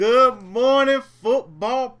Good morning,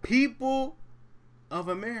 football people of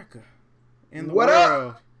America and the What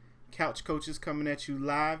world. up? Couch Coaches coming at you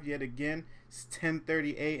live yet again. It's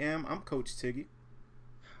 10:30 a.m. I'm Coach Tiggy.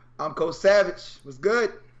 I'm Coach Savage. What's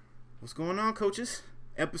good? What's going on, coaches?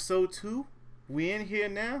 Episode 2. We in here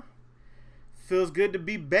now. Feels good to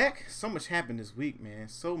be back. So much happened this week, man.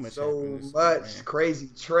 So much happened this week, man. Crazy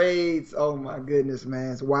trades. Oh my goodness,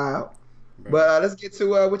 man. It's wild. Bro. But let's get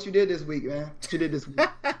to what you did this week, man. What you did this week?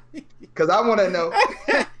 Because I want to know.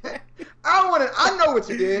 I know what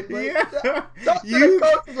you did. But Yeah. don't tell the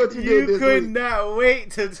coaches what you did You this could week. not wait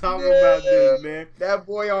to talk about this, man. That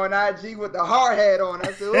boy on IG with the hard hat on.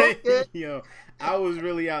 I said, okay. Yo, I was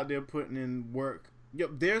really out there putting in work. Yo,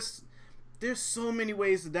 there's so many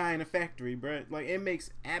ways to die in a factory, bro. Like, it makes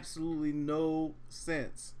absolutely no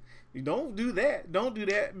sense. You don't do that. Don't do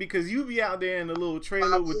that, because you be out there in a little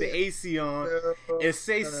trailer with the AC on. It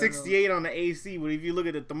says 68 on the AC, but if you look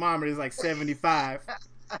at the thermometer, it's like 75.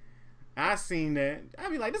 I seen that. I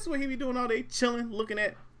be like, this is what he be doing all day, chilling, looking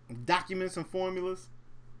at documents and formulas.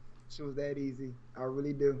 It was that easy. I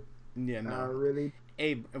really do. Yeah, no. I really.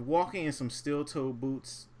 Hey, walking in some steel-toe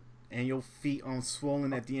boots and your feet on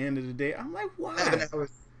swollen at the end of the day, I'm like, why?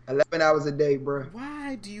 11 hours a day, bro.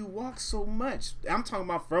 Why do you walk so much? I'm talking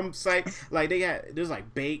about from site. Like, there's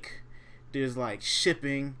like bake, there's like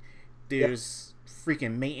shipping, there's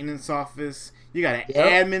freaking maintenance office. You got an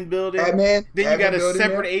admin building. Then you got a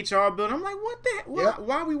separate HR building. I'm like, what the heck?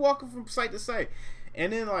 Why are we walking from site to site?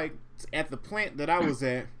 And then, like, at the plant that I was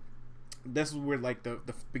at, this is where, like, the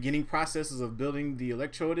beginning processes of building the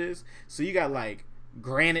electrode is. So you got, like,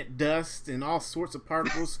 granite dust and all sorts of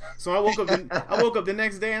particles. So I woke up the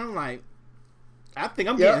next day and I'm like, I think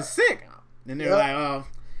I'm getting sick. And they're like, oh.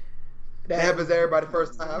 That happens to everybody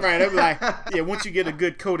first time. Right, they're like, yeah, once you get a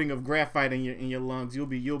good coating of graphite in your lungs, you'll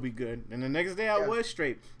be good. And the next day I was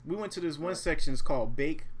straight. We went to this one section, it's called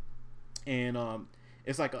Bake, and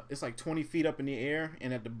it's like 20 feet up in the air,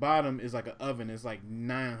 and at the bottom is like an oven. It's like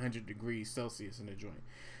 900 degrees Celsius in the joint.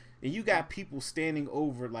 And you got people standing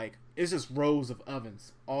over, like, it's just rows of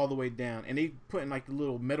ovens all the way down. And they putting, like, the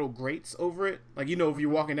little metal grates over it. Like, you know, if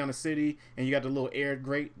you're walking down the city and you got the little air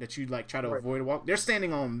grate that you, like, try to avoid a walk. They're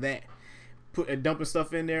standing on that, dumping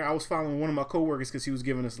stuff in there. I was following one of my coworkers because he was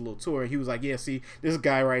giving us a little tour. He was like, yeah, see, this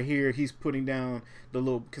guy right here, he's putting down the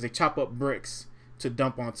little, because they chop up bricks to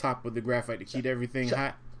dump on top of the graphite to keep everything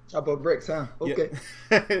hot. Chop up bricks, huh? Okay.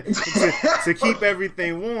 Yeah. to keep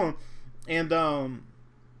everything warm. And,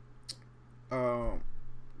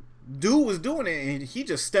 dude was doing it, and he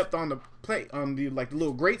just stepped on the plate, on the, like, the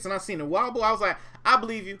little grates, and I seen it wobble. I was like, I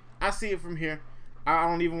believe you. I see it from here. I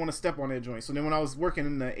don't even want to step on that joint. So then when I was working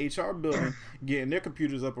in the HR building, getting their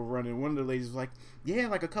computers up and running, one of the ladies was like, yeah,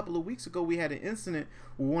 like a couple of weeks ago we had an incident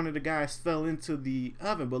where one of the guys fell into the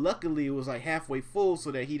oven, but luckily it was like halfway full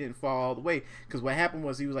so that he didn't fall all the way. Because what happened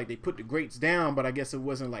was, he was like, they put the grates down, but I guess it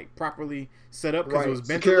wasn't like properly set up because it was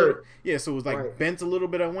bent a little. Yeah, so it was like bent a little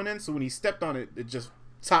bit at one end. So when he stepped on it, it just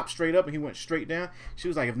topped straight up and he went straight down. She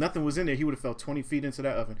was like, if nothing was in there, he would have fell 20 feet into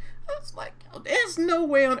that oven. I was like, there's no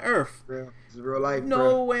way on earth. It's real life.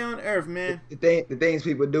 No way on earth, man. The things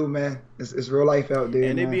people do, man. It's real life out there.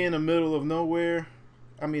 And they man. be in the middle of nowhere.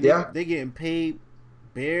 I mean, they getting paid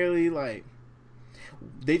barely. Like,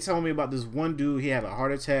 they told me about this one dude. He had a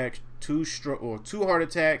heart attack, two heart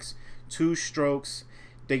attacks, 2 strokes.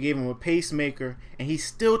 They gave him a pacemaker, and he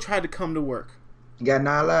still tried to come to work. You got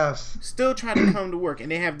 9 lives. Still trying to come to work,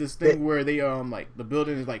 and they have this thing where they like, the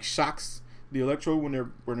building is like shocks the electrode when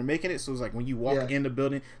they're making it. So it's like when you walk in the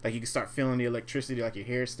building, like, you can start feeling the electricity, like your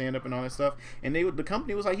hair stand up and all that stuff. And the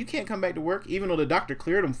company was like, you can't come back to work, even though the doctor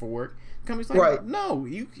cleared him for work. The company's like, no,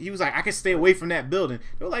 he was like, I can stay away from that building.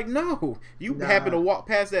 They were like, no, you happen to walk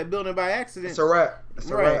past that building by accident. It's a wrap.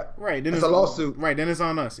 Right. Then it's a lawsuit. Right. Then it's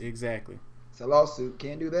on us. Exactly. It's a lawsuit.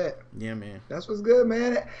 Can't do that. Yeah, man. That's what's good,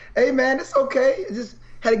 man. Hey, man, it's okay. Just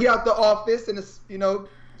had to get out the office and,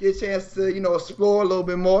 get a chance to, explore a little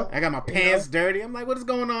bit more. I got my pants dirty. I'm like, what is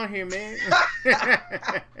going on here, man?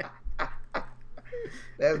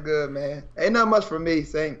 That's good, man. Ain't not much for me.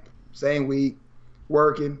 Same week,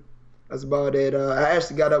 working. That's about it. I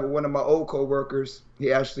actually got up with one of my old coworkers.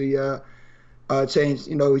 He actually changed.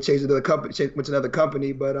 He changed to the company. Went to another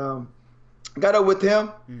company, but got up with him.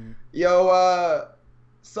 Mm-hmm. Yo,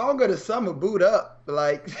 song of the summer, Boot Up.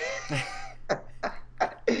 Like,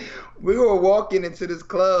 we were walking into this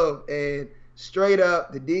club, and straight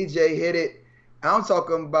up, the DJ hit it. I'm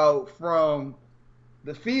talking about from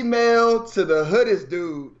the female to the hoodest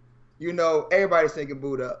dude. Everybody's singing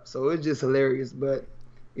Boot Up. So it's just hilarious. But,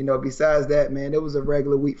 besides that, man, it was a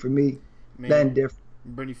regular week for me. Nothing different.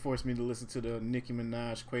 Brittany forced me to listen to the Nicki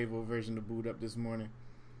Minaj Quavo version of Boot Up this morning.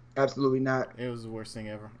 Absolutely not. It was the worst thing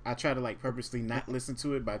ever. I tried to purposely not listen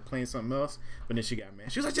to it by playing something else, but then she got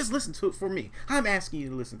mad. She was like, "Just listen to it for me. I'm asking you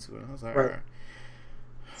to listen to it." I was like, "All right."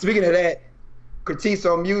 Speaking of that, critiques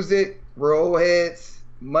on music, Roll Heads,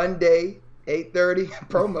 Monday, 8:30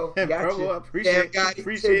 promo. Got promo, you.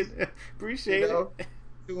 appreciate it.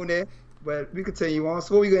 Tune in. But we continue on.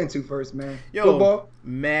 So what we get into first, man? Yo, football.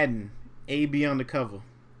 Madden, AB on the cover.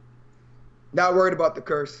 Not worried about the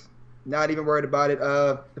curse. Not even worried about it.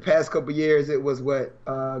 The past couple years, it was what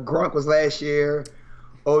Gronk was last year.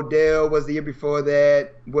 Odell was the year before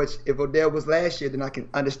that. Which, if Odell was last year, then I can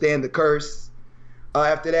understand the curse.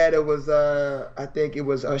 After that, it was I think it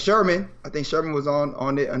was Sherman. I think Sherman was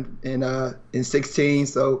on it in 16.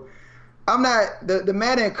 So I'm not the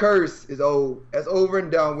Madden curse is old. That's over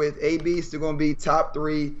and done with. AB is still gonna be top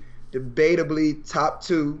 3, debatably top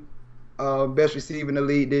 2, best receiver in the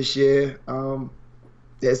league this year.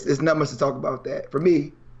 There's not much to talk about that for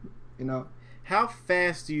me, you know. How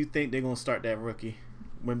fast do you think they're gonna start that rookie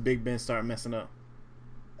when Big Ben start messing up?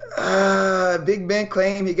 Big Ben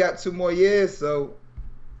claimed he got 2 more years, so.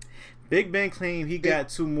 Big Ben claimed he got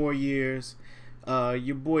 2 more years.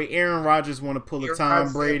 Your boy Aaron Rodgers want to pull a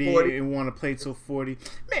Tom Brady and want to play till 40.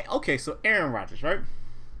 Man, okay, so Aaron Rodgers, right?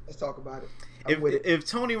 Let's talk about it. If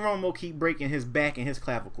Tony Romo keep breaking his back and his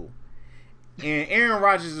clavicle, and Aaron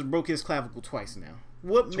Rodgers has broke his clavicle twice now,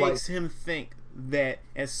 what makes him think that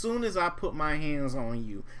as soon as I put my hands on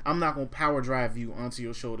you, I'm not going to power drive you onto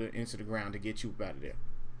your shoulder into the ground to get you up out of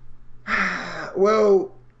there?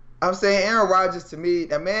 Well, I'm saying Aaron Rodgers, to me,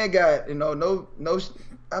 that man got, no.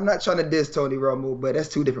 I'm not trying to diss Tony Romo, but that's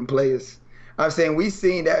 2 different players. I'm saying we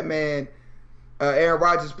seen that man, Aaron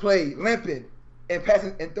Rodgers, play limping and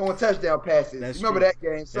passing and throwing touchdown passes. Remember that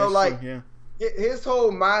game? So his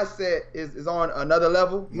whole mindset is on another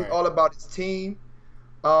level. He's all about his team.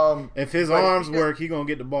 If his arms work, he's gonna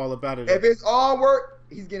get the ball up out of there. If his arm work,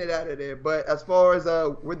 he's getting it out of there. But as far as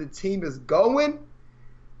where the team is going,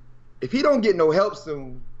 if he don't get no help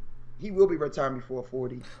soon, he will be retiring before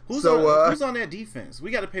 40. Who's on that defense?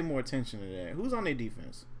 We got to pay more attention to that. Who's on their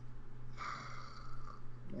defense?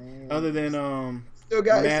 Man. Other than still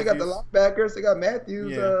got the linebackers. They got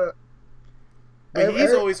Matthews. Yeah. But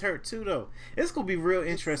he's always hurt too, though. It's gonna be real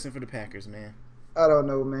interesting for the Packers, man. I don't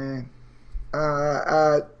know, man.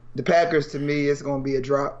 The Packers, to me, it's gonna be a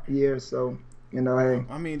drop year. So hey.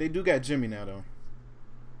 I mean, they do got Jimmy now, though.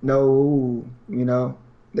 No,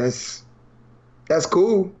 that's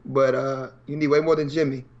cool, but you need way more than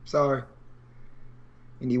Jimmy. Sorry,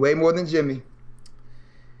 you need way more than Jimmy.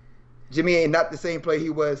 Jimmy ain't not the same player he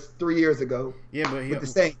was 3 years ago. Yeah, but with the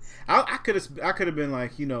Saints. I could have been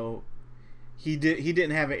like, he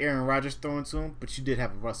didn't have an Aaron Rodgers throwing to him, but you did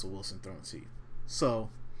have a Russell Wilson throwing to you. So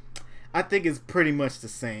I think it's pretty much the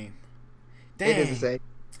same. Dang. It is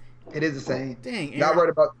the same. Dang. Aaron. Not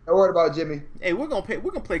worried about Jimmy. Hey, we're gonna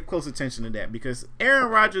pay close attention to that because Aaron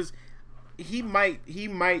Rodgers, he might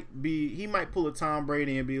pull a Tom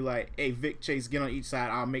Brady and be like, "Hey, Vic Chase, get on each side.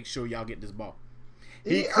 I'll make sure y'all get this ball."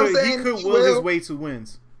 He could will his way to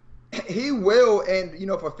wins. He will, and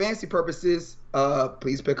for fantasy purposes,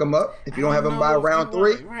 please pick him up. If you don't have him by round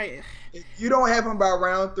 3, right? If you don't have him by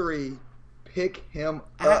round 3, pick him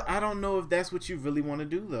up. I don't know if that's what you really want to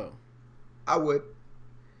do, though. I would,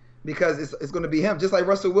 because it's going to be him, just like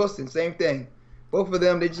Russell Wilson. Same thing. Both of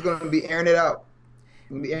them, they're just going to be airing it out.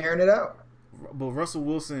 But Russell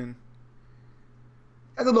Wilson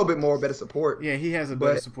has a little bit more better support. Yeah, he has a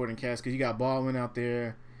better supporting cast because you got Baldwin out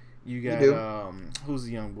there. You got who's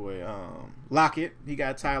the young boy? Lockett. He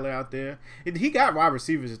got Tyler out there. He got wide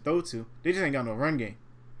receivers to throw to. They just ain't got no run game.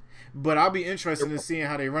 But I'll be interested in seeing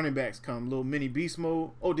how their running backs come. Little mini beast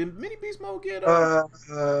mode. Oh, did mini beast mode get?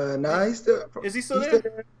 Nah, he's still. Is he still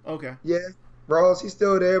there? Okay. Yeah, Rawls, he's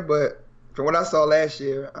still there, but from what I saw last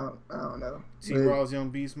year, I don't know. See Rawls,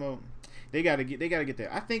 young beast mode. They gotta get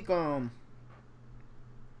there. I think I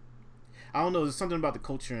don't know. There's something about the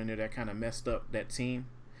culture in there that kind of messed up that team.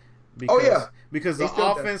 Because the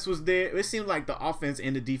offense was there. It seemed like the offense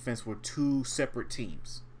and the defense were 2 separate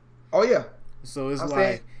teams. Oh yeah. So it's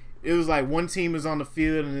it was like one team is on the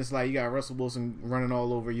field and it's like you got Russell Wilson running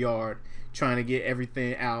all over yard trying to get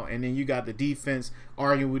everything out, and then you got the defense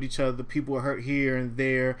arguing with each other. People are hurt here and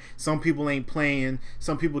there. Some people ain't playing.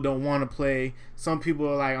 Some people don't want to play. Some people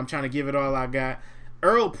are like, I'm trying to give it all I got.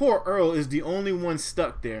 Poor Earl is the only one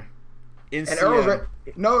stuck there. And Earl's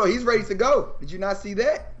no, he's ready to go. Did you not see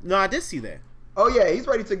that? No, I did see that. Oh yeah, he's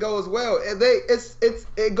ready to go as well. And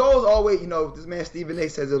it goes always. This man Stephen A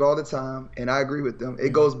says it all the time, and I agree with them.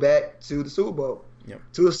 It goes back to the Super Bowl.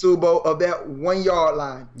 to a Super Bowl of that 1 yard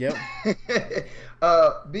line. Yep.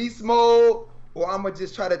 Beast mode, or I'm gonna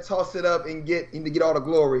just try to toss it up and get all the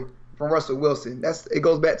glory from Russell Wilson. It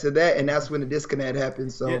goes back to that, and that's when the disconnect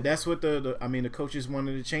happens. So yeah, that's what the coaches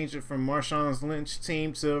wanted to change it from Marshawn Lynch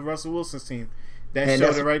team to Russell Wilson's team. That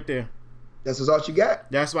showed it right there. That's all you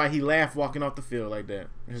got. That's why he laughed walking off the field like that.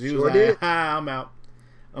 He sure was did. "Hi, I'm out.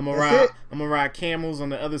 I'm gonna ride camels on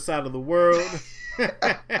the other side of the world."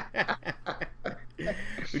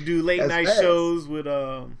 We do late night shows with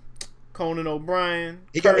Conan O'Brien.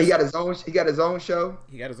 He got his own show. He got his own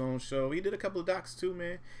show. He did a couple of docs too,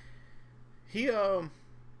 man. He's an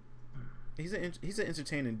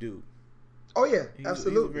entertaining dude. Oh yeah,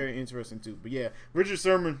 absolutely. He's a very interesting dude. But yeah, Richard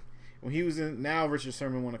Sherman. When he was in, now Richard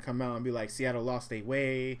Sherman want to come out and be like, Seattle lost their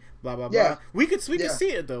way, blah blah blah. We could see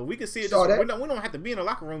it though. We could see it. We don't have to be in a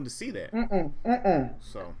locker room to see that.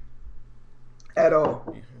 So at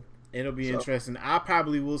all. It'll be interesting. I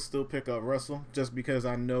probably will still pick up Russell just because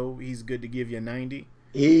I know he's good to give you 90.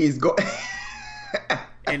 He's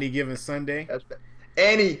any given Sunday.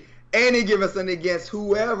 Any given Sunday against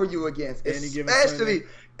whoever you against, especially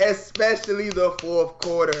the fourth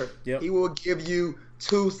quarter. Yep. He will give you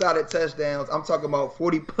 2 solid touchdowns. I'm talking about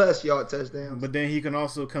 40+ yard touchdowns. But then he can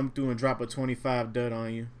also come through and drop a 25 dud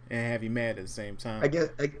on you and have you mad at the same time.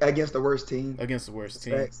 Against the worst team. Against the worst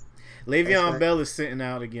team. Le'Veon Bell is sitting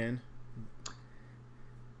out again.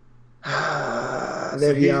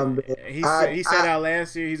 Le'Veon Bell. He sat out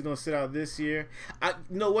last year. He's going to sit out this year. You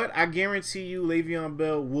know what? I guarantee you Le'Veon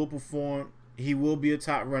Bell will perform. He will be a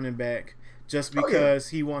top running back just because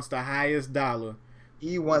he wants the highest dollar.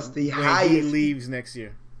 He wants the when highest. He leaves next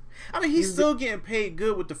year. I mean, he's still getting paid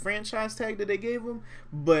good with the franchise tag that they gave him,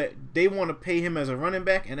 but they want to pay him as a running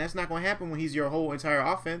back, and that's not going to happen when he's your whole entire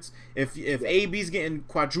offense. If AB's getting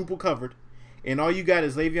quadruple covered, and all you got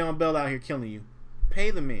is Le'Veon Bell out here killing you,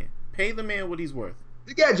 pay the man. Pay the man what he's worth.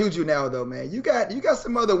 You got Juju now, though, man. You got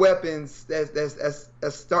some other weapons that's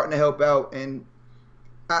starting to help out, and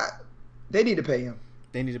they need to pay him.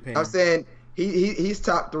 I'm saying he's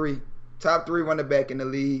top three running back in the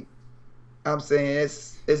league. I'm saying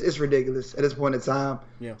it's ridiculous at this point in time.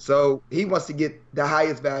 Yeah. So he wants to get the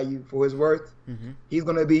highest value for his worth. Mm-hmm. He's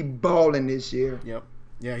gonna be balling this year. Yep.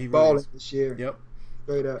 Yeah, he balling this year. Yep.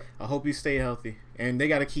 Straight up. I hope he stay healthy, and they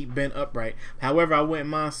got to keep Ben upright. However, I wouldn't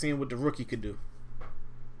mind seeing what the rookie could do.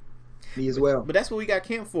 Me as well. But that's what we got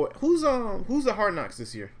camp for. Who's the Hard Knocks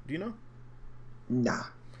this year? Do you know? Nah.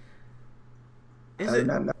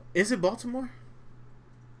 Is it Baltimore?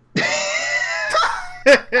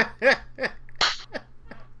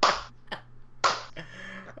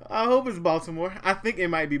 I hope it's Baltimore. I think it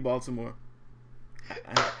might be Baltimore.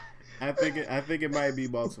 I think it might be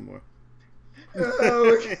Baltimore.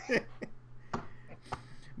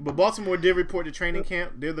 But Baltimore did report to training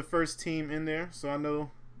camp. They're the first team in there, so I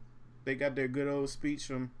know they got their good old speech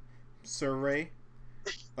from Sir Ray.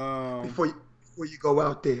 Before you go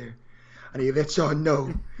out there, I need to let y'all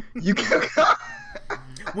know you can.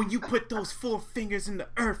 When you put those 4 fingers in the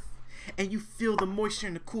earth and you feel the moisture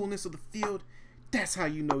and the coolness of the field, that's how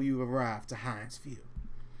you know you arrived to Heinz Field.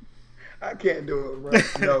 I can't do it, bro.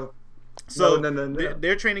 No. So no.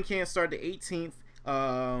 Their training camp start the 18th.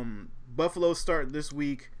 Buffalo start this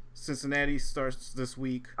week. Cincinnati starts this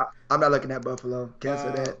week. I'm not looking at Buffalo.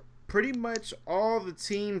 Cancel that. Pretty much all the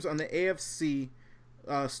teams on the AFC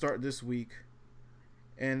start this week,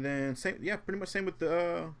 and then pretty much same with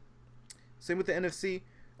the NFC.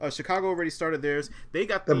 Chicago already started theirs. They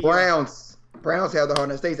got the Browns. Browns have the Hard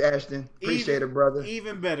Knocks. Thanks, Ashton. Appreciate it, brother.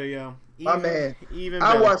 Even better, yo. My man. Even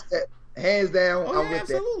better. I watched that. Hands down. Oh, I'm with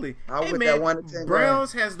absolutely. that. I'm with that 1 to 10.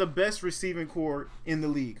 Browns has the best receiving core in the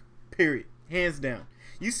league. Period. Hands down.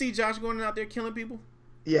 You see Josh Gordon out there killing people?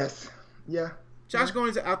 Yes. Yeah. Josh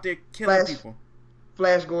Gordon's out there killing people.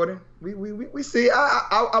 Flash Gordon. We see.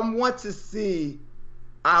 I want to see.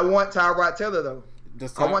 I want Tyrod Taylor though.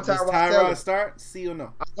 Does Tyrod start? See or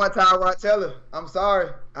no? I want Tyrod Taylor. I'm sorry.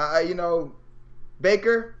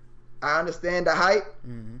 Baker. I understand the hype.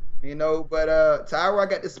 Mm-hmm. But Tyrod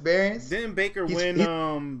got the experience. Didn't Baker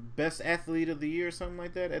win best athlete of the year or something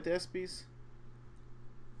like that at the ESPYs?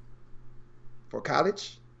 For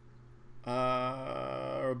college?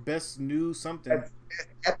 Or best new something. Best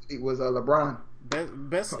athlete was LeBron.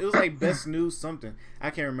 Best it was like best new something.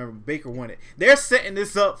 I can't remember. Baker won it. They're setting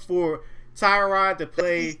this up for Tyrod to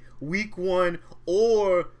play week 1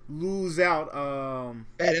 or lose out.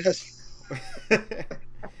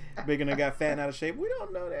 Baker done got fat and out of shape. We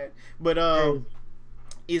don't know that, but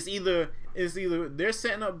it's either they're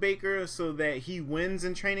setting up Baker so that he wins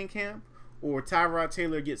in training camp, or Tyrod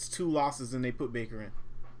Taylor gets 2 losses and they put Baker in.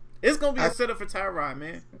 It's gonna be a setup for Tyrod,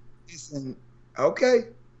 man. Listen, okay,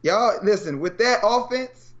 y'all. Listen, with that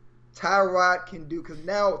offense, Tyrod can do, because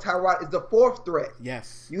now Tyrod is the fourth threat.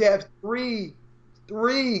 Yes. You have three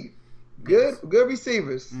good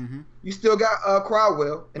receivers. Mm-hmm. You still got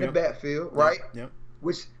Crowell in the backfield, right? Yep.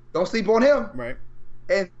 Which, don't sleep on him. Right.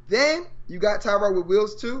 And then you got Tyrod with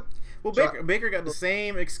wheels too. Well, Baker got the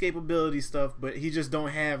same escapability stuff, but he just don't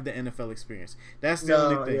have the NFL experience. That's the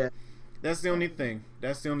only thing. Yeah. That's the only thing.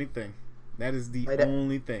 That is the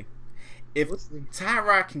only thing. If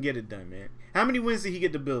Tyrod can get it done, man. How many wins did he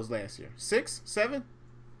get the Bills last year? 6, 7?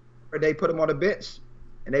 Or they put him on the bench,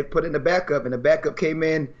 and they put in the backup, and the backup came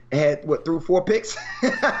in and had, threw 4 picks?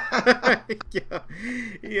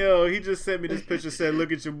 Yo, he just sent me this picture, said,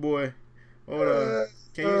 look at your boy. Hold on.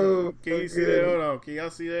 Can you see that? Hold on. Can y'all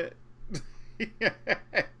see that?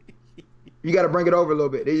 You got to bring it over a little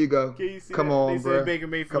bit. There you go. Can you see Come that? on, they bro. said Baker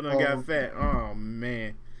Mayfield done got fat. Oh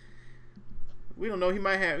man, we don't know. He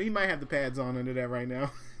might have the pads on under that right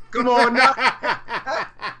now. Come on now.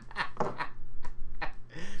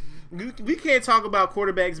 We can't talk about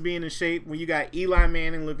quarterbacks being in shape when you got Eli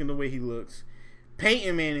Manning looking the way he looks,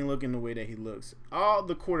 Peyton Manning looking the way that he looks. All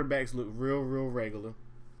the quarterbacks look real regular.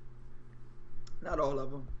 Not all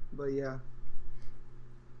of them, but yeah.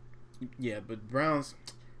 Yeah, but the Browns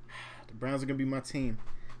are gonna be my team.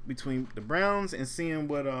 Between the Browns and seeing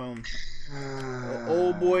what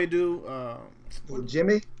old boy do.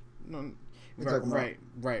 Jimmy. No, right.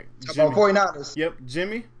 Jimmy. About 49ers. Yep,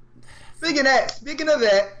 Jimmy. Speaking of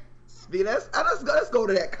that. Let's go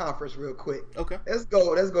to that conference real quick. Okay. Let's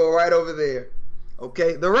go right over there.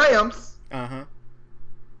 Okay, the Rams.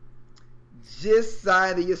 Just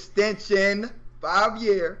signed the extension,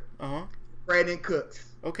 5-year. Brandon Cooks.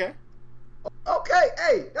 Okay. Okay,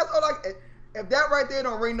 hey, that's all if that right there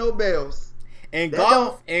don't ring no bells. And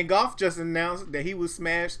Goff just announced that he would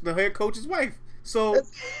smash the head coach's wife. So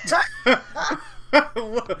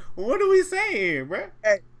what are we saying here, bro?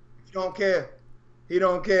 Hey, he don't care. He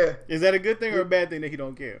don't care. Is that a good thing or a bad thing that he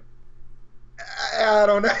don't care? I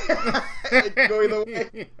don't know. It can go either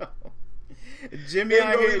way. Jimmy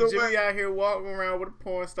out here walking around with a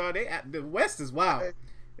porn star. The West is wild.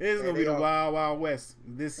 It's gonna be the wild West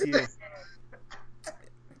this year.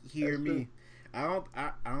 Hear me. I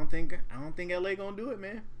don't think LA gonna do it,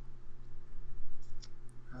 man.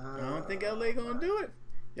 I don't think LA gonna do it.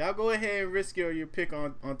 Y'all go ahead and risk your pick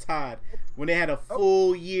on Todd when they had a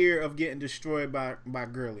full year of getting destroyed by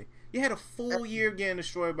Gurley. You had a full year of getting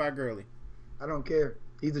destroyed by Gurley. I don't care.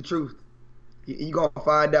 He's the truth. You gonna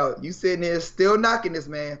find out. You sitting there still knocking this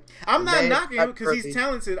man. I'm not knocking him because he's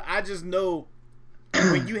talented. I just know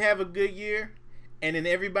when you have a good year, and then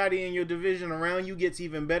everybody in your division around you gets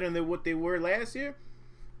even better than what they were last year,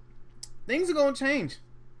 things are gonna change.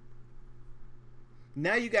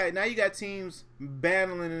 Now you got teams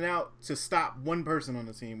battling it out to stop one person on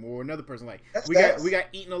the team or another person. Like we got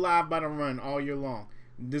eaten alive by the run all year long.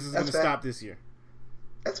 This is gonna stop this year.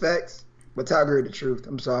 That's facts. But Todd Gurley, the truth.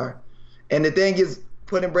 I'm sorry. And the thing is,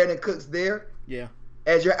 putting Brandon Cooks there,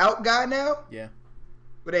 as your out guy now,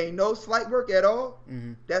 but ain't no slight work at all.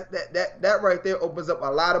 Mm-hmm. That right there opens up a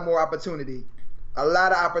lot of more opportunity,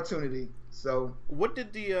 So what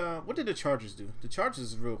did the Chargers do? The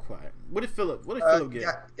Chargers is real quiet. What did Phillip get?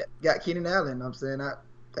 Got Keenan Allen. I'm saying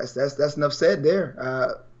that's enough said there.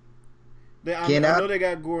 I know they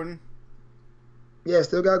got Gordon. Yeah,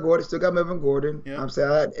 still got Gordon. Still got Melvin Gordon. Yeah. I'm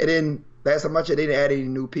saying it didn't. That's how much they didn't add any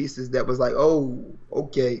new pieces. That was like, oh,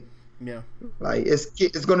 okay. Yeah. Like it's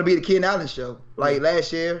going to be the Keenan Allen show. Like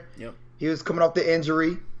last year, he was coming off the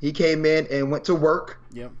injury. He came in and went to work.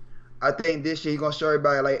 Yep. I think this year he's gonna show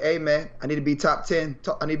everybody like, hey man, I need to be top 10.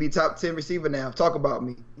 I need to be top 10 receiver now. Talk about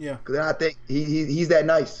me. Yeah. Because I think he's that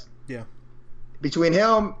nice. Yeah. Between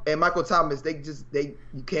him and Michael Thomas, you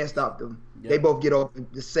can't stop them. Yep. They both get off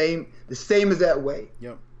the same as that way.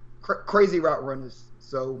 Yep. Crazy route runners.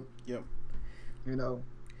 So. Yep. You know.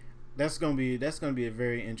 That's gonna be a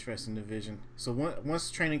very interesting division. So once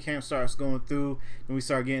training camp starts going through, and we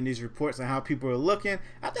start getting these reports on how people are looking,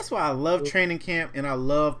 that's why I love training camp and I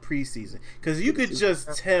love preseason, because you could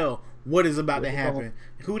just tell what is about to happen,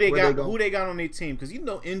 who they got on their team, because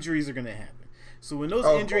injuries are gonna happen. So when those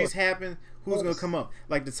injuries happen, who's gonna come up?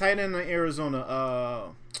 Like the tight end in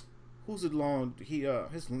Arizona, who's it long?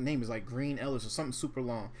 His name is like Green Ellis or something super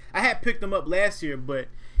long. I had picked him up last year, but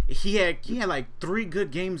he had like 3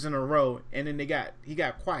 good games in a row, and then he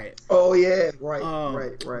got quiet. Oh yeah, right.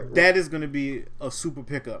 That is going to be a super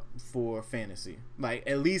pickup for fantasy. Like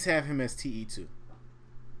at least have him as TE2.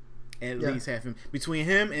 At least half him. Between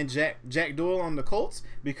him and Jack Doyle on the Colts,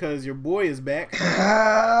 because your boy is back.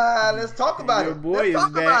 Let's talk about Your boy is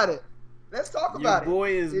back. Let's talk about it. Your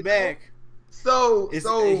boy is back. So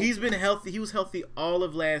he's been healthy. He was healthy all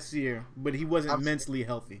of last year, but he wasn't mentally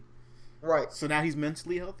healthy. Right. So now he's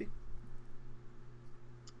mentally healthy?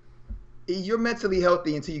 You're mentally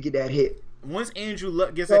healthy until you get that hit. Once Andrew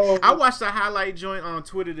Luck gets it. I watched a highlight joint on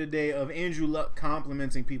Twitter today of Andrew Luck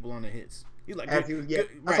complimenting people on the hits. He's like, I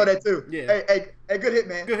saw that too. Yeah. Hey, good hit,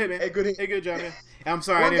 man. Good hit, man. Hey, good hit. Hey, good job, man. I'm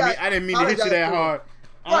sorry, I didn't mean to hit you that hard.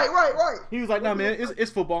 Right. He was like, no, man,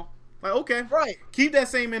 it's football. Like, okay. Right. Keep that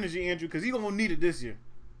same energy, Andrew, because you're going to need it this year.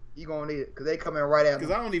 You're going to need it, because they coming right at him.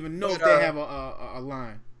 Because I don't even know if they have a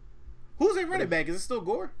line. Who's their running back? Is it still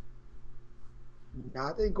Gore? Nah,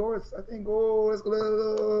 I think Gore. Let's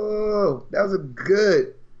go. That was a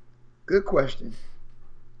good question.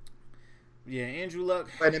 Yeah, Andrew Luck.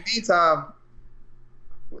 But in the meantime,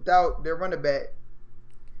 without their running back,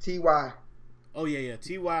 T.Y. Oh, yeah.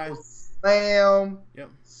 T.Y.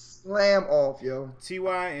 Slam off, yo.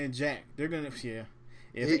 T.Y. and Jack. They're going to, yeah.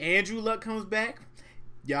 If Andrew Luck comes back,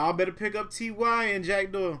 y'all better pick up T.Y. and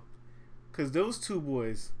Jack Doyle. Because those two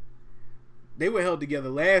boys, they were held together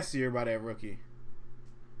last year by that rookie.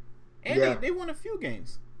 And they won a few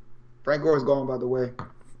games. Frank Gore's gone, by the way.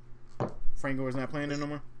 Frank Gore's not playing there no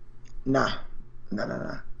more? Nah.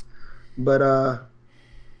 But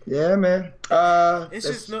yeah, man.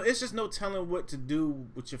 It's just no telling what to do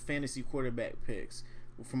with your fantasy quarterback picks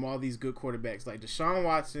from all these good quarterbacks like Deshaun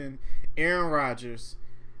Watson, Aaron Rodgers,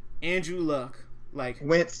 Andrew Luck, like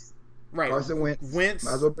Wentz. Right. Carson Wentz.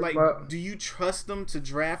 Like, do you trust them to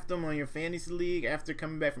draft them on your fantasy league after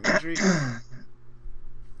coming back from injury?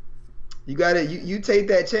 You got it. You take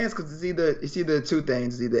that chance because it's either two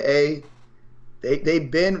things. It's either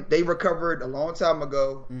they recovered a long time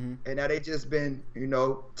ago, and now they just been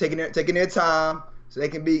taking their time so they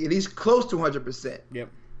can be at least close to 100%. Yep.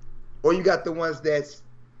 Or you got the ones that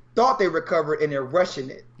thought they recovered and they're rushing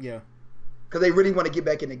it. Yeah. Because they really want to get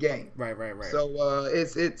back in the game. Right. So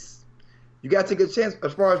it's you got to take a chance.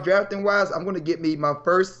 As far as drafting wise, I'm going to get me my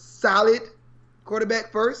first solid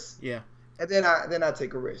quarterback first. Yeah. And then I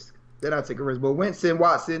take a risk. But Wentz and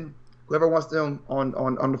Watson, whoever wants them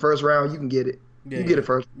on the first round, you can get it. Yeah, you get it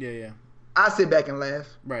first. Yeah. I sit back and laugh.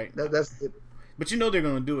 Right. That's it. But they're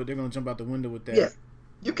going to do it. They're going to jump out the window with that. Yeah.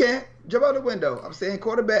 You can jump out the window. I'm saying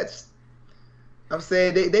quarterbacks. I'm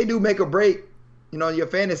saying they do make or break, your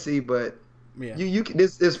fantasy, but yeah.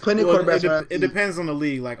 There's plenty of quarterbacks. It depends on the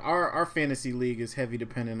league. Like our fantasy league is heavy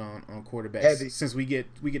dependent on quarterbacks. Heavy. Since we get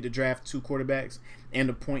to draft 2 quarterbacks and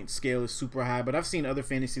the point scale is super high. But I've seen other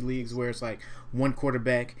fantasy leagues where it's like 1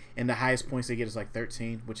 quarterback and the highest points they get is like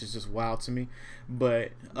 13, which is just wild to me.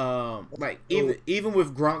 But even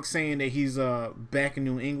with Gronk saying that he's back in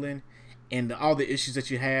New England and all the issues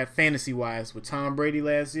that you had fantasy wise with Tom Brady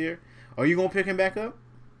last year, are you gonna pick him back up?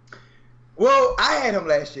 Well, I had him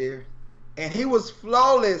last year. And he was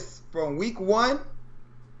flawless from week 1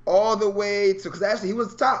 all the way to, because actually he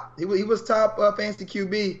was top. He was top fantasy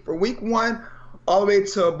QB from week 1 all the way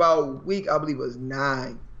to about week 9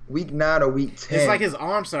 or week 10. It's like his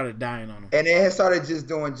arm started dying on him, and they had started just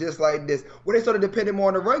doing just like this. Well, they started depending more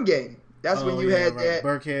on the run game. That's when you had that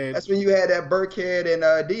Burkhead. That's when you had that Burkhead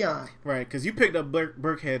and Dion. Right, because you picked up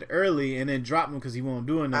Burkhead early and then dropped him because he won't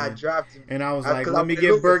do anything. I dropped him, and I was like, let me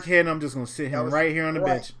get Burkhead. And I'm just gonna sit him right here on the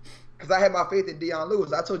bench. Because I had my faith in Deion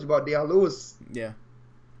Lewis. I told you about Deion Lewis. Yeah.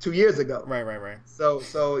 2 years ago. Right.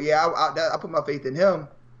 So yeah, I put my faith in him.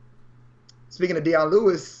 Speaking of Deion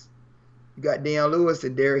Lewis, you got Deion Lewis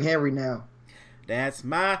and Derrick Henry now. That's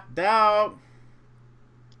my dog.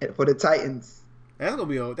 And for the Titans.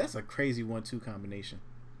 That's a crazy 1-2 combination.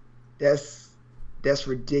 That's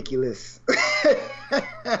ridiculous.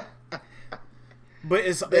 But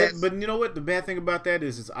you know what? The bad thing about that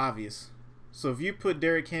is it's obvious. So if you put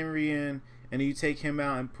Derrick Henry in and you take him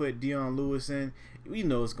out and put Deion Lewis in, we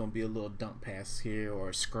know it's gonna be a little dump pass here or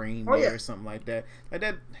a screen or something like that. Like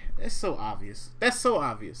that's so obvious. That's so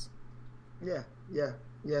obvious. Yeah.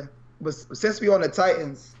 But since we on the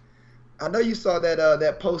Titans, I know you saw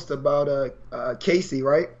that post about Casey,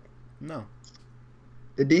 right? No.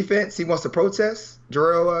 The defense, he wants to protest.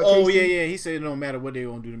 Jarrell Casey. Yeah. He said it don't matter what they're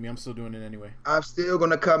gonna do to me, I'm still doing it anyway. I'm still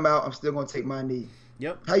gonna come out. I'm still gonna take my knee.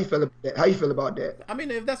 Yep. How you feel about that? I mean,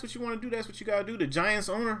 if that's what you want to do, that's what you gotta do. The Giants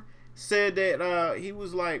owner said that he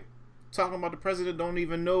was like talking about the president don't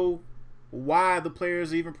even know why the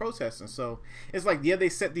players are even protesting. So it's like, yeah, they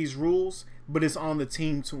set these rules, but it's on the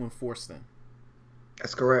team to enforce them.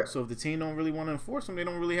 That's correct. So if the team don't really want to enforce them, they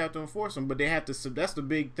don't really have to enforce them, but they have to. That's the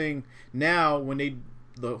big thing now when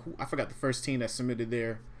I forgot the first team that submitted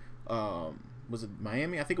their was it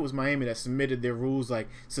Miami? I think it was Miami that submitted their rules like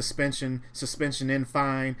suspension and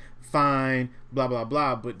fine, blah blah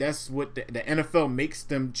blah. But that's what the NFL makes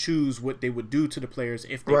them choose what they would do to the players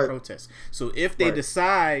if they protest. So if they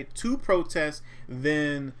decide to protest,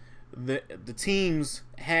 then the teams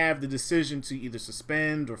have the decision to either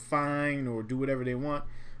suspend or fine or do whatever they want.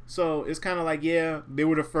 So it's kind of like, yeah, they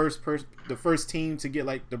were the first team to get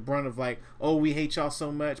like the brunt of like, oh, we hate y'all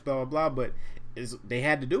so much, blah blah blah. But they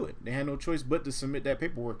had to do it. They had no choice but to submit that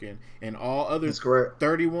paperwork in, and all other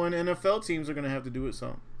 31 NFL teams are gonna have to do it.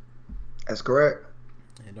 So that's correct.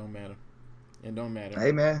 It don't matter. It don't matter.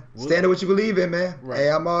 Hey man, stand in what you believe in, man. Right.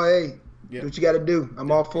 Hey, I'm all do what you got to do. I'm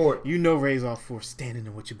all for it. You know, Ray's all for standing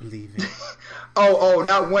in what you believe in. oh,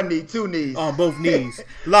 not one knee, two knees. On both knees,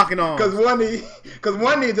 locking arms. Because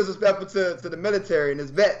one knee is disrespectful to the military and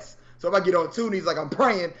its vets. So if I get on two knees like I'm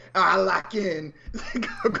praying, I lock in.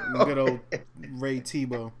 Good old Ray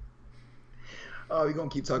Tebow. Oh, we're going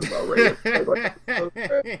to keep talking about Ray.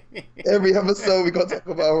 Every episode we're going to talk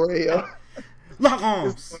about Ray. Lock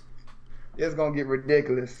arms. It's going to get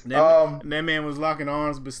ridiculous. That man was locking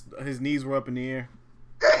arms, but his knees were up in the air.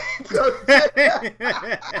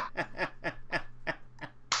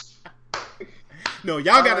 No,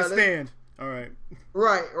 y'all got to stand. All right.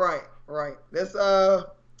 Right. Let's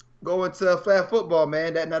go into flag football,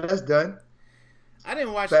 man. That's done. I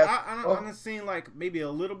didn't watch it. I seen like maybe a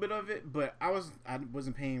little bit of it, but I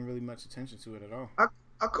wasn't paying really much attention to it at all.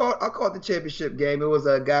 I caught the championship game. It was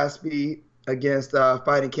Godspeed against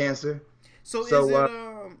Fighting Cancer. So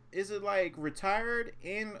is it like retired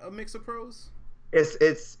and a mix of pros?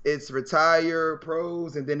 It's retired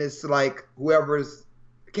pros, and then it's like whoever's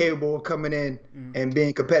capable of coming in and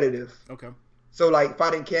being competitive. Okay. So like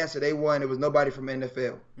Fighting Cancer, they won. It was nobody from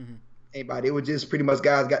NFL. Anybody. It was just pretty much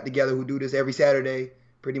guys got together who do this every Saturday,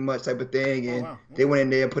 pretty much type of thing, and they went in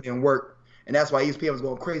there and put in work. And that's why ESPN was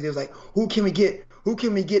going crazy. It was like, who can we get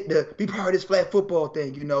to be part of this flag football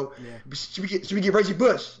thing? You know, should we get Reggie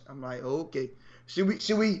Bush? I'm like, okay. Should we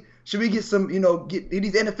get some, get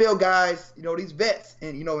these NFL guys, these vets,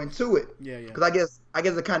 and into it? Yeah. Because I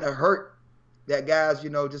guess it kind of hurt that guys,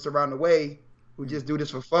 just around the way who just do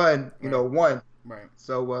this for fun, won. Right.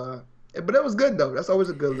 So, but it was good though. That's always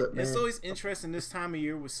a good look, man. It's always interesting this time of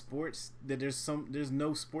year with sports that there's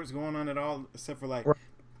no sports going on at all except for like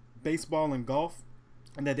baseball and golf,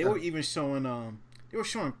 and that they were even showing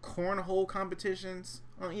cornhole competitions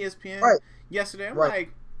on ESPN yesterday. I'm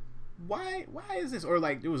like, why is this? Or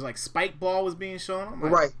like it was like spike ball was being shown. I'm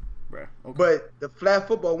like, bruh, okay. But the flag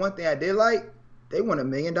football, one thing I did like, they won $1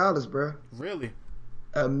 million, bro. Really?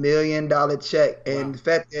 $1 million check, and the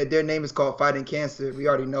fact that their name is called Fighting Cancer, we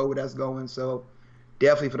already know where that's going. So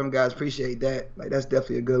definitely for them guys, appreciate that. Like that's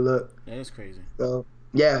definitely a good look. That is crazy. So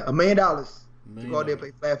yeah, $1 million to go out there and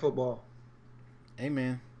play flag football. Hey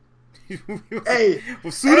man. Hey,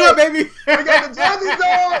 well, suit up, baby. We got the jerseys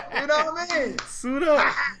on. You know what I mean? Suit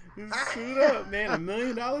up. Suit up, man. $1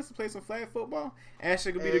 million to play some flag football.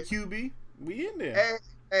 Asher could be the QB. We in there.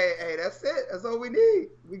 Hey, that's it. That's all we need.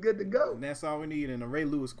 We good to go. And that's all we need in a Ray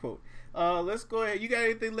Lewis quote. Let's go ahead. You got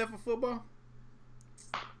anything left for football?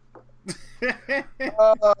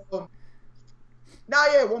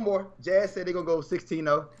 One more. Jazz said they're going to go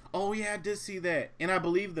 16-0. Oh, yeah, I did see that. And I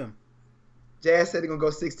believe them. Jazz said they're going to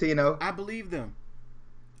go 16-0. I believe them.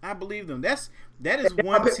 That is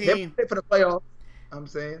one team. For the playoffs, I'm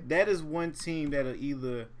saying. That is one team that'll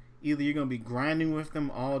either you're going to be grinding with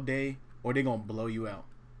them all day or they're going to blow you out.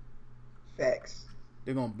 Facts.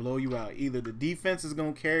 They're going to blow you out. Either the defense is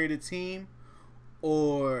going to carry the team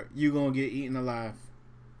or you're going to get eaten alive.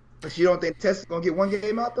 But you don't think Texans going to get one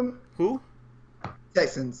game out them? Who?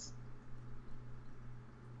 Texans.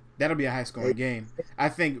 That'll be a high-scoring game. I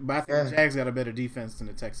think the Jags got a better defense than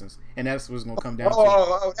the Texans, and that's what's going to come down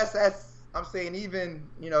to. That's. I'm saying even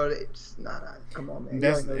come on, man.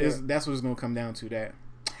 That's what it's going to come down to. That.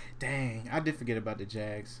 Dang, I did forget about the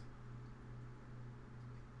Jags.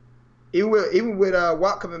 Even with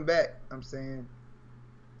Watt coming back, I'm saying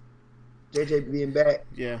JJ being back.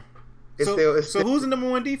 Yeah. So who's the number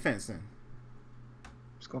one defense then?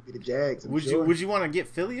 It's gonna be the Jags. Would you want to get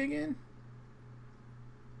Philly again?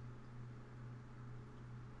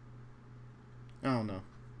 I don't know.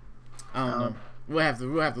 We'll have to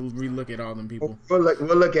relook at all them people. We'll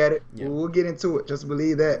look at it. Yeah. We'll get into it. Just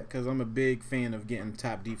believe that. Because I'm a big fan of getting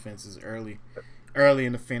top defenses early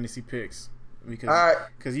in the fantasy picks.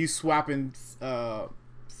 Because you swapping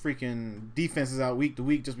freaking defenses out week to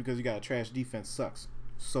week just because you got a trash defense sucks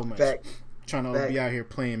so much. Facts. Trying to be out here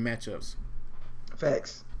playing matchups.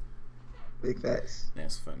 Facts. Big facts.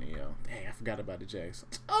 That's funny, yo. Dang, I forgot about the Jags.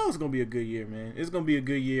 Oh, it's gonna be a good year, man. It's gonna be a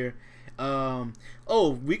good year.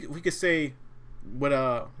 We could say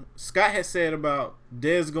what Scott had said about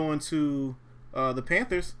Dez going to the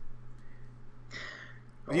Panthers.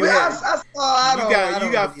 You got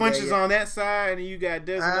Funches on that side, and you got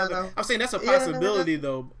Dez. I'm saying that's a possibility,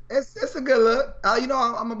 though. It's a good look.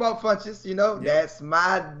 I'm about Funches. That's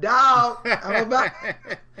my dog. I'm about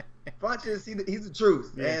Funches. He's the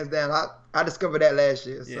truth, hands down. I discovered that last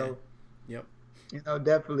year. Yeah. So, yep.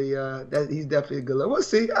 Definitely. He's definitely a good look. We'll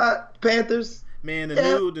see. Panthers. Man,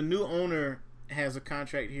 the new owner has a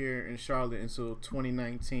contract here in Charlotte until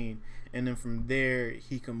 2019, and then from there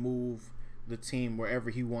he can move the team wherever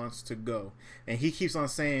he wants to go. And he keeps on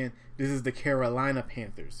saying this is the Carolina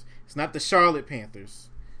Panthers. It's not the Charlotte Panthers.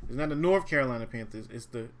 It's not the North Carolina Panthers. It's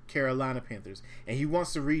the Carolina Panthers. And he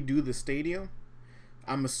wants to redo the stadium,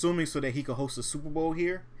 I'm assuming, so that he could host a Super Bowl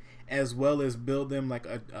here, as well as build them like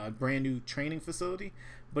a brand new training facility.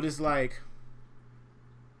 But it's like,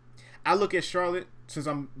 I look at Charlotte since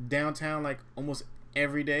I'm downtown like almost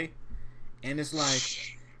every day, and it's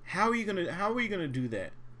like, how are you gonna do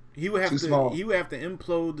that? He would have to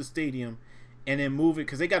implode the stadium and then move it,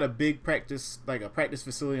 because they got a big practice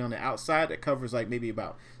facility on the outside that covers like maybe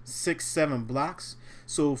about 6-7 blocks.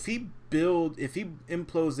 So if he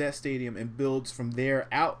implodes that stadium and builds from there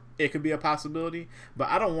out, it could be a possibility. But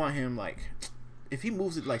I don't want him, like, if he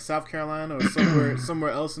moves it like South Carolina or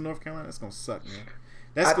somewhere else in North Carolina, that's gonna suck, man.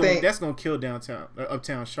 That's gonna kill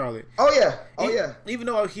uptown Charlotte. Oh yeah. Even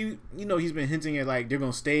though he's been hinting at like they're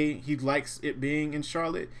gonna stay. He likes it being in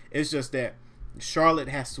Charlotte. It's just that Charlotte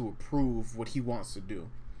has to approve what he wants to do.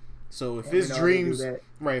 So if his dreams are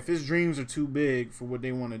too big for what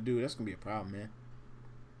they want to do, that's gonna be a problem, man.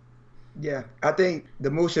 Yeah, I think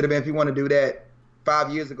the move should have been, if you want to do that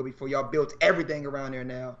 5 years ago, before y'all built everything around there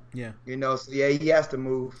now. Yeah. So yeah, he has to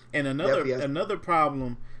move. And another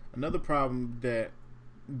problem that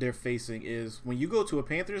they're facing is when you go to a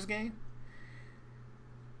Panthers game,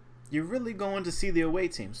 you're really going to see the away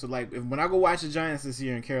team. So like when I go watch the Giants this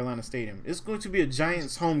year in Carolina Stadium, it's going to be a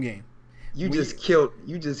Giants home game. You just killed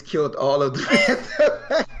all of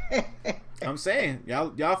the I'm saying,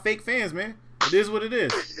 y'all fake fans, man. It is what it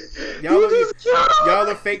is. Y'all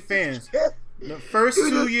are fake fans. The first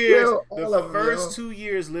 2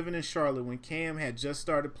 years living in Charlotte, when Cam had just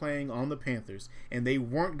started playing on the Panthers and they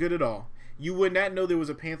weren't good at all, you would not know there was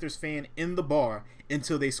a Panthers fan in the bar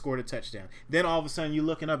until they scored a touchdown. Then all of a sudden you're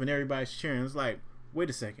looking up and everybody's cheering. It's like, wait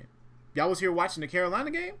a second. Y'all was here watching the Carolina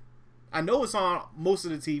game? I know it's on most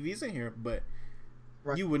of the TVs in here, but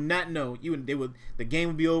you would not know. The game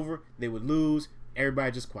would be over, they would lose,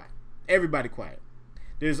 everybody just quiet. Everybody quiet.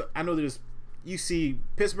 You see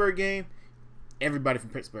Pittsburgh game, everybody from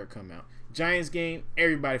Pittsburgh come out. Giants game,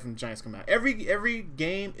 everybody from the Giants come out. Every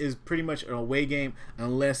game is pretty much an away game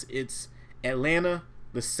unless it's Atlanta,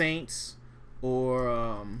 the Saints,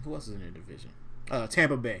 or who else is in their division?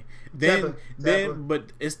 Tampa Bay.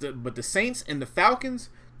 But the Saints and the Falcons,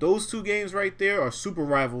 those two games right there are super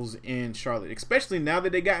rivals in Charlotte, especially now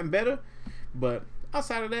that they gotten better. But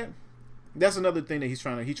outside of that, that's another thing that he's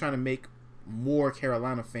trying to make more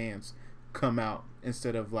Carolina fans come out,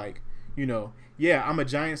 instead of like, I'm a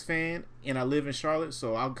Giants fan and I live in Charlotte,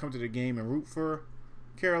 so I'll come to the game and root for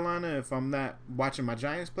Carolina if I'm not watching my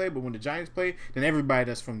Giants play. But when the Giants play, then everybody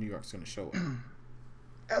that's from New York is going to show up.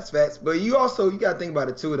 That's facts. But you got to think about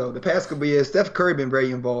it too, though. The past couple years, Steph Curry been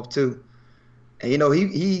very involved too. And,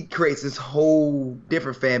 he creates this whole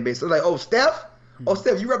different fan base. So like, Steph, you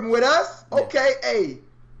repping with us? Yeah. Okay, hey.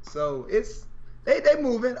 So it's they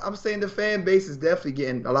moving. I'm saying the fan base is definitely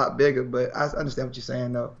getting a lot bigger, but I understand what you're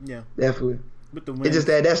saying, though. Yeah. Definitely. With the wins, it's just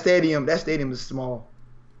that stadium is small.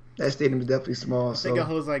 That stadium is definitely small. I think it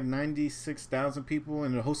holds like 96,000 people,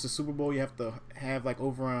 and to host a Super Bowl, you have to have like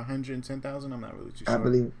over 110,000. I'm not really too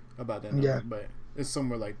sure about that number, but it's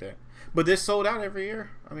somewhere like that. But they're sold out every year.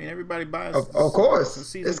 I mean, everybody buys. Of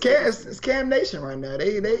course, it's Cam Nation right now.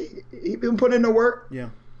 He been putting in the work. Yeah.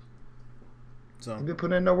 So he been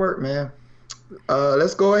putting in the work, man.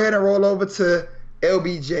 Let's go ahead and roll over to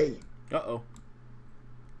LBJ. Uh-oh.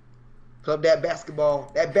 Club that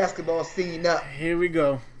basketball scene up. Here we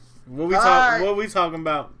go. What we talking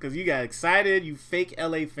about? Because you got excited, you fake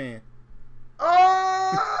LA fan.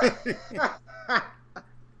 Oh!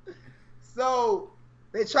 So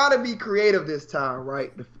they try to be creative this time,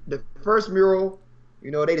 right? The first mural,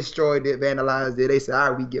 they destroyed it, vandalized it. They said,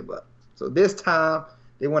 all right, we give up. So this time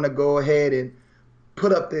they want to go ahead and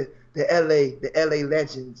put up the LA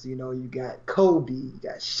legends. You got Kobe, you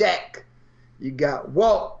got Shaq, you got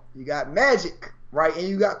Walt, you got Magic, right? And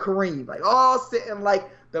you got Kareem, like all sitting like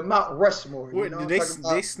the Mount Rushmore. Wait, did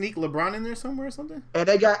they sneak LeBron in there somewhere or something? And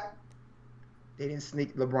they didn't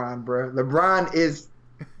sneak LeBron, bro. LeBron is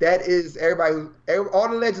everybody all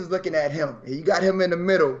the legends looking at him. And you got him in the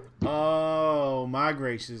middle. Oh my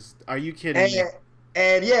gracious! Are you kidding me?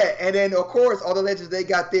 And then of course all the legends, they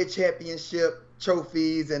got their championship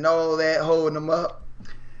trophies and all that holding them up.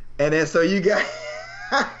 And then so you got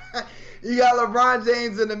LeBron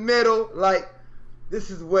James in the middle, like,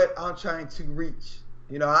 this is what I'm trying to reach.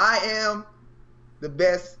 You know, I am the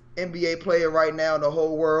best NBA player right now in the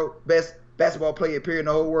whole world, best basketball player period in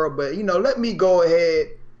the whole world. But, you know, let me go ahead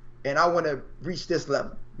and I want to reach this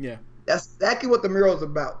level. Yeah. That's exactly what the mural's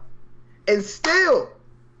about. And still,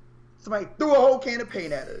 somebody threw a whole can of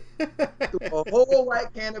paint at her. Threw a whole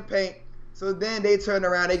white can of paint. So then they turn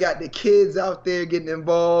around, they got the kids out there getting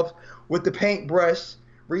involved with the paintbrush,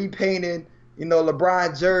 repainting, you know,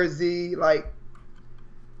 LeBron jersey. Like,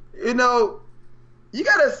 you know, you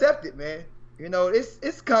gotta accept it, man. You know,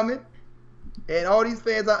 it's coming. And all these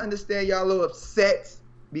fans, I understand y'all a little upset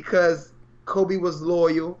because Kobe was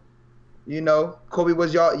loyal. You know, Kobe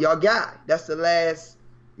was y'all guy. That's the last,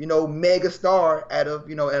 you know, mega star out of,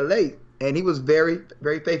 you know, LA. And he was very,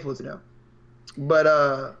 very faithful to them.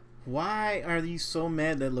 But why are you so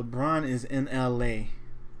mad that LeBron is in LA?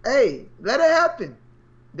 Hey, let it happen.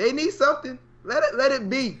 They need something. Let it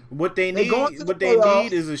be. What they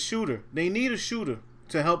need is a shooter. They need a shooter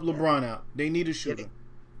to help LeBron out. They need a shooter.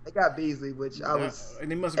 They got Beasley, which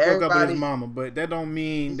and they must have broke up with his mama, but that don't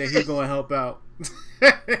mean that he's gonna help out.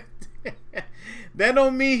 That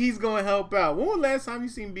don't mean he's gonna help out. When was the last time you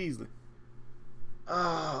seen Beasley?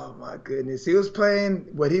 Oh my goodness, he was playing.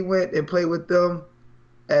 He went and played with them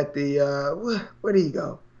at the where did he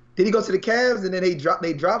go? Did he go to the Cavs and then they dropped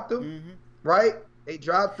him? Mm-hmm. Right? They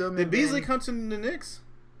dropped him. Did Beasley come to the Knicks?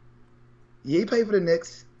 Yeah, he played for the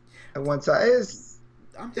Knicks at one time.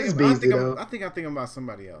 I think I'm thinking about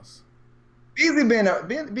somebody else. Beasley been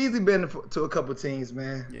to a couple teams,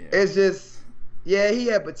 man. Yeah. It's just, yeah, he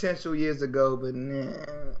had potential years ago, but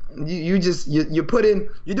you're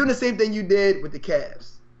doing the same thing you did with the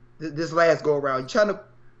Cavs this last go around. You're trying to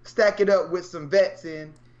stack it up with some vets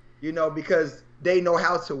in, you know, because they know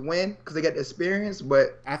how to win because they got the experience.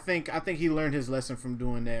 But I think he learned his lesson from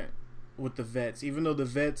doing that with the vets. Even though the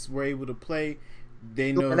vets were able to play,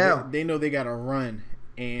 they know they got to run,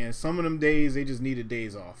 and some of them days they just needed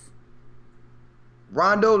days off.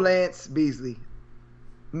 Rondo, Lance, Beasley,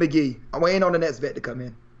 McGee. I'm waiting on the next vet to come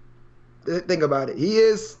in. Think about it. He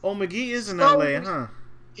is. Oh, McGee is in LA, huh?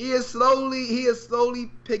 He is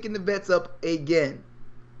slowly picking the vets up again.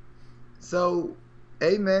 So,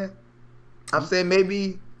 hey, I'm saying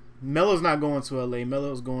maybe Melo's not going to LA.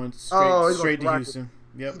 Melo's going straight to Houston.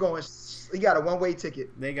 Yep. He got a one-way ticket.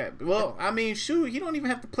 I mean, shoot, he don't even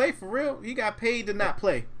have to play for real. He got paid to not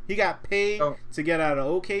play. He got paid to get out of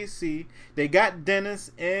OKC. They got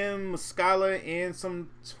Dennis and Muscala and some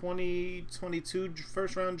 2022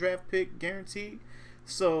 first-round draft pick guaranteed.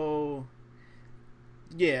 So,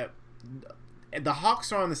 yeah, the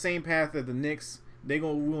Hawks are on the same path as the Knicks.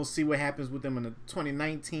 We'll see what happens with them in the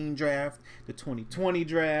 2019 draft, the 2020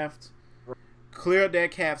 draft. Clear up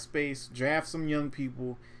that cap space, draft some young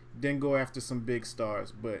people, then go after some big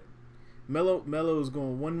stars. But Melo is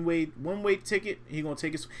going one way ticket. He gonna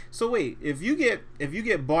take it. So wait, if you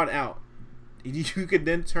get bought out, you could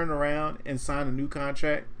then turn around and sign a new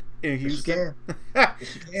contract in Houston. Yes,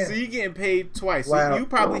 you can. So you're getting paid twice. Wow. So you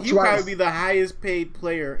probably be the highest paid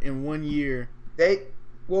player in 1 year.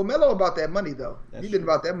 Melo about that money though. He's been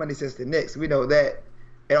about that money since the Knicks. We know that.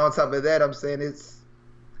 And on top of that, I'm saying it's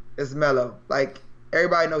Melo. Like,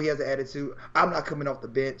 everybody know he has an attitude. I'm not coming off the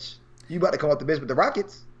bench. You about to come off the bench with the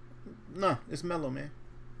Rockets? No, it's Melo, man.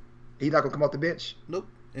 He's not gonna come off the bench? Nope.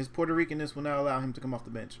 His Puerto Ricanness will not allow him to come off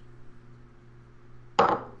the bench.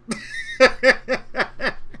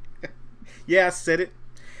 Yeah, I said it.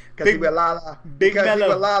 Because he with Lala. Big Melo. He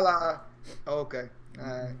with Lala. Okay. All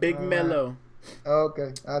right. Big Melo.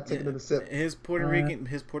 Okay. I'll take another sip. His Puerto Rican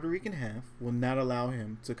half will not allow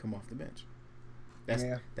him to come off the bench.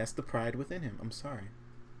 That's the pride within him. I'm sorry.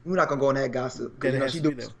 We're not gonna go on that gossip.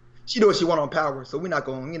 She do what she want on Power, so we're not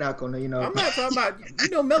gonna. I'm not talking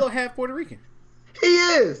about. Melo half Puerto Rican. He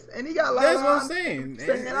is, and he got. That's what I'm saying.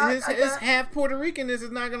 His half Puerto Ricanness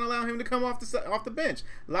is not gonna allow him to come off the bench.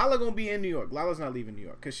 Lala gonna be in New York. Lala's not leaving New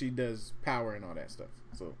York because she does Power and all that stuff.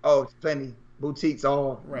 So. Plenty boutiques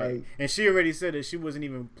all right. Like, and she already said that she wasn't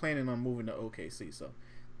even planning on moving to OKC. So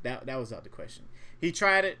that was out the question. He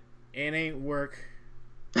tried it. It ain't work.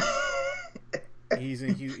 He's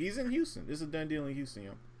in Houston. This is a done deal in Houston,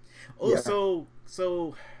 yo. Oh, yeah.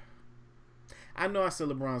 So I know I said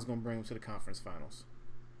LeBron's gonna bring him to the conference finals.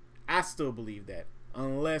 I still believe that,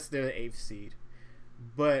 unless they're the 8th seed.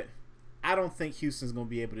 But I don't think Houston's going to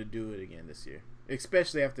be able to do it again this year,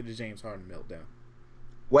 especially after the James Harden meltdown.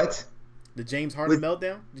 What? The James Harden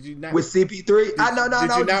meltdown? Did you not with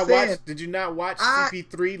CP3? Did you not watch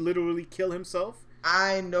CP3 literally kill himself?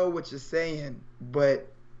 I know what you're saying, but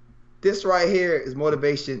this right here is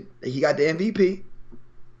motivation. He got the MVP.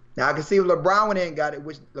 Now I can see if LeBron went in and got it,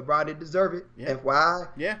 which LeBron didn't deserve it. Yeah. FYI.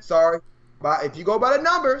 Yeah. Sorry. But if you go by the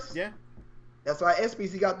numbers, yeah. That's why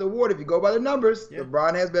SBC got the award. If you go by the numbers,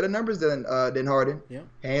 LeBron has better numbers than Harden. Yeah.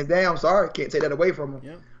 Hands down. Sorry. Can't take that away from him.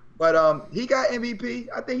 Yeah. But he got MVP.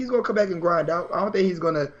 I think he's going to come back and grind out. I don't think he's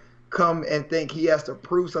going to come and think he has to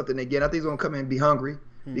prove something again. I think he's going to come in and be hungry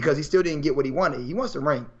because he still didn't get what he wanted. He wants a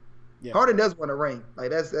ring. Yeah. Harden does want a ring.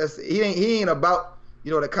 Like that's he ain't about,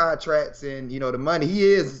 the contracts and, the money.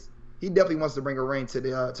 He definitely wants to bring a ring to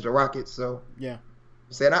the Rockets. So yeah.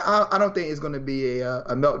 Saying I don't think it's going to be a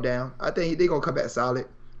meltdown. I think they're going to come back solid.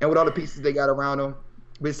 And with all the pieces they got around them,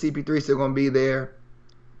 with CP3 still going to be there,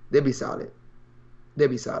 they'll be solid. They'll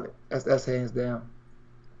be solid. That's hands down.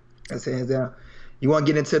 That's hands down. You want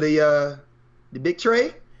to get into the big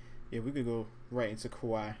trade? Yeah, we could go right into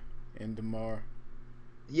Kawhi and DeMar.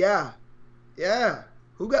 Yeah.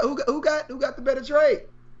 Who got the better trade?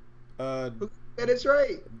 Who got the better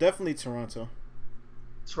trade? Definitely Toronto.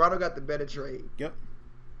 Toronto got the better trade. Yep.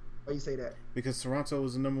 Why you say that? Because Toronto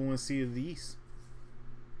was the number 1 seed of the East.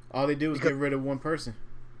 All they did was get rid of one person.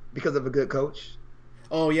 Because of a good coach.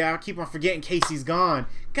 Oh yeah, I keep on forgetting Casey's gone.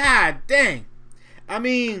 God dang. I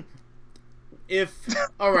mean,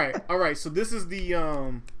 all right. So this is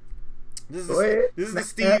the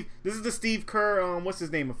Steve Kerr what's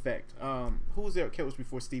his name effect. Who was there coach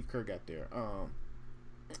before Steve Kerr got there?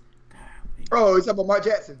 Oh, he's talking about Mark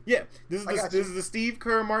Jackson. Yeah, this is the Steve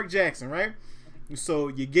Kerr, Mark Jackson, right? So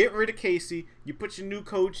you get rid of Casey, you put your new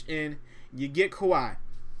coach in, you get Kawhi.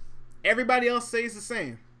 Everybody else stays the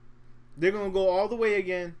same. They're gonna go all the way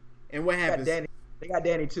again, and what happens? They got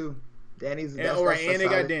Danny too. Danny's and they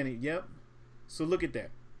got Danny. Yep. So look at that.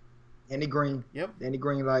 Danny Green. Yep. Danny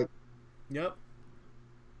Green, Yep.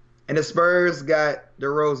 And the Spurs got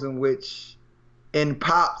DeRozan, which in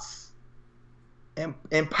Pop's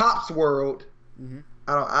world,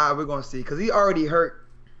 we're gonna see because he already hurt.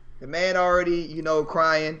 The man already,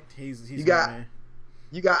 crying. He's you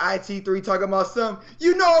got IT3 talking about something.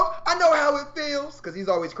 I know how it feels because he's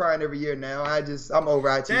always crying every year now. I'm over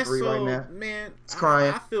IT3 right now. Man, he's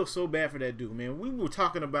crying. I feel so bad for that dude, man. We were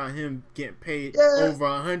talking about him getting paid over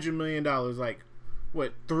 $100 million,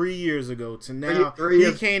 3 years ago to now.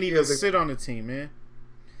 He can't even sit on the team, man.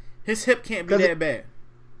 His hip can't be that bad.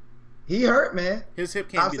 He hurt, man. His hip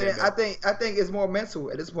can't be that bad. I think it's more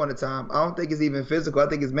mental at this point in time. I don't think it's even physical. I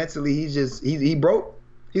think it's mentally. He broke.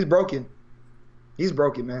 He's broken. He's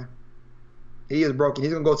broken, man. He is broken.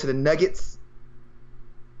 He's gonna go to the Nuggets.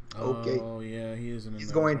 Okay. Oh yeah, he is.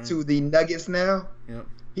 He's going to the Nuggets now. Yep.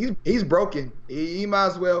 He's broken. He might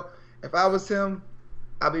as well. If I was him,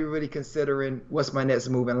 I'd be really considering what's my next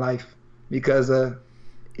move in life because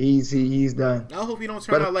he's done. I hope he don't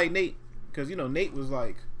turn out like Nate, because Nate was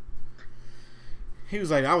like. He was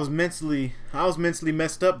like, I was mentally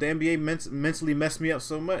messed up. The NBA mentally messed me up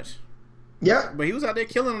so much. Yeah. But he was out there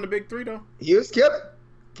killing on the big three, though. He was killing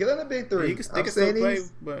the big three. He can still play,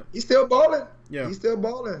 but he's still balling. Yeah. He's still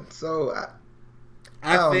balling. So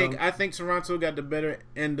I think Toronto got the better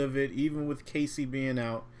end of it, even with Casey being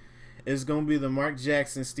out. It's gonna be the Mark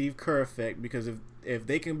Jackson, Steve Kerr effect, because if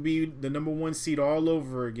they can be the number 1 seed all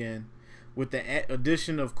over again, with the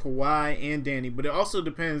addition of Kawhi and Danny, but it also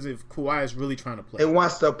depends if Kawhi is really trying to play. It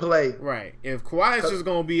wants to play. Right. If Kawhi is just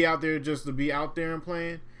going to be out there just to be out there and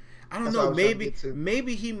playing, I don't know.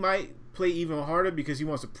 Maybe he might play even harder because he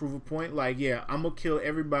wants to prove a point. Like, yeah, I'm going to kill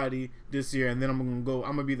everybody this year, and then I'm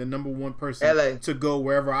going to be the number 1 person to go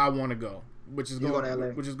wherever I want to go, which is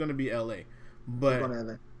going to be LA. But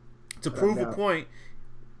to prove a point,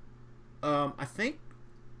 I think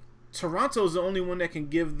Toronto's the only one that can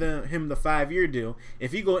give him the 5-year deal.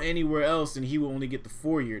 If he go anywhere else, then he will only get the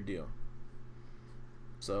 4-year deal.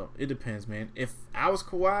 So it depends, man. If I was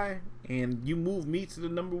Kawhi and you move me to the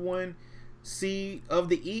number 1 seed of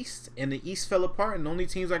the East, and the East fell apart, and the only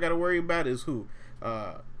teams I got to worry about is who?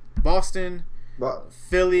 Boston,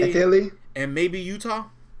 Philly, and maybe Utah.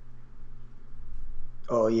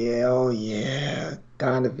 Oh yeah.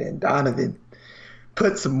 Donovan.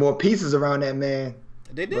 Put some more pieces around that man.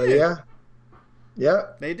 They did. But yeah.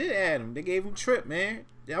 They did add him. They gave him Tripp, man.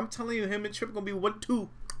 I'm telling you, him and Tripp gonna be 1-2.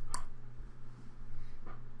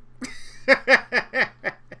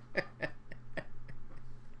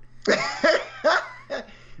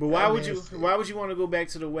 But why would you want to go back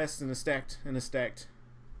to the West in a stacked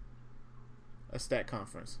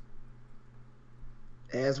conference?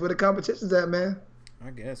 That's where the competition's at, man. I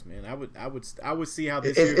guess, man. I would see how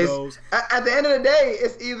this year goes. At the end of the day,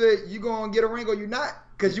 it's either you gonna get a ring or you're not,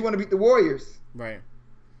 because you want to beat the Warriors. Right.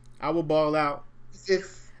 I will ball out.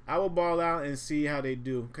 I will ball out and see how they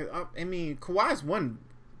do. Cause I mean, Kawhi's won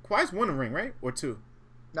a ring, right, or two?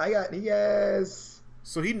 No, he has.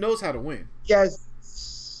 So he knows how to win. He has.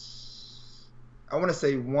 I want to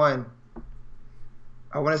say one.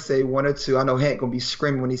 I want to say one or two. I know Hank gonna be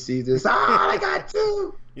screaming when he sees this. I got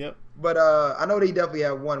two. Yep. But I know they definitely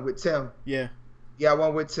have one with Tim. Yeah. Yeah,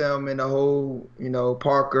 one with Tim and the whole,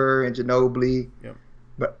 Parker and Ginobili. Yep.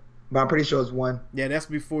 But I'm pretty sure it's one. Yeah, that's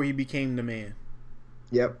before he became the man.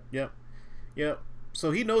 Yep.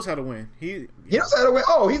 So he knows how to win. He knows how to win.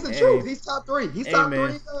 Oh, he's the truth. He's top three. He's top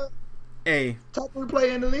man. three. Top three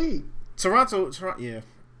player in the league. Toronto. Yeah.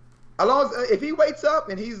 As long as if he wakes up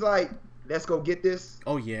and he's like, let's go get this.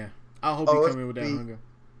 Oh yeah. I hope he comes in with that hunger.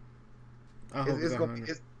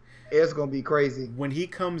 It's gonna be crazy. When he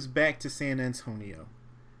comes back to San Antonio,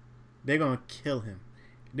 they're gonna kill him.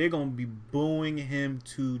 They're gonna be booing him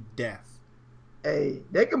to death. Hey,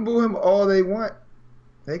 they can boo him all they want.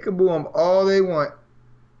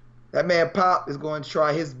 That man Pop is going to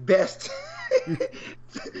try his best.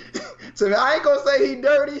 So I ain't gonna say he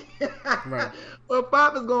dirty. Right. But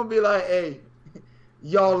Pop is gonna be like, hey,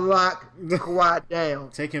 y'all lock Kawhi down.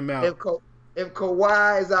 Take him out. If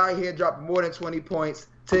Kawhi is out here dropping more than 20 points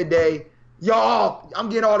today, I'm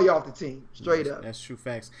getting all of y'all off the team. Straight up. That's true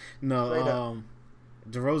facts. No,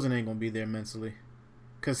 DeRozan ain't gonna be there mentally,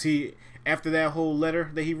 cause after that whole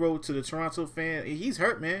letter that he wrote to the Toronto fan, he's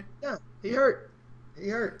hurt, man. Yeah, he hurt.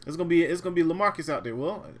 It's gonna be LaMarcus out there.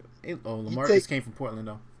 Well, LaMarcus came from Portland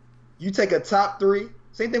though. You take a top three.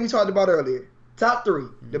 Same thing we talked about earlier. Top three,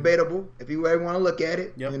 debatable if you ever want to look at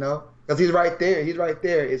it. Yep. Because he's right there.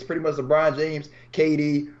 It's pretty much LeBron James,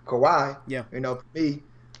 KD, Kawhi. Yeah. For me.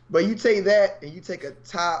 But you take that and you take a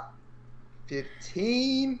top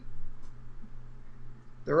 15.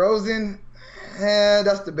 DeRozan,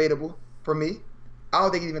 that's debatable for me. I don't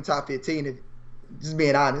think he's even top 15, if just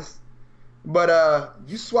being honest. But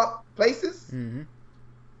you swap places. Mm-hmm.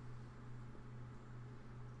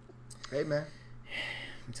 Hey man,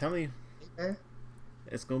 I'm telling you, hey, man.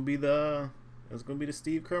 It's gonna be the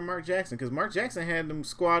Steve Kerr, Mark Jackson, because Mark Jackson had them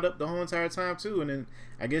squad up the whole entire time too, and then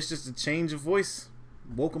I guess just a change of voice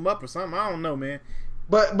woke him up or something. I don't know, man.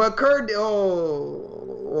 But Kerr,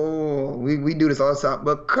 we do this all the time.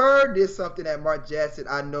 But Kerr did something that Mark Jackson,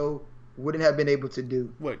 I know, wouldn't have been able to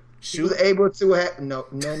do. What? Shoot? He was able to have no.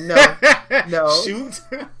 Shoot.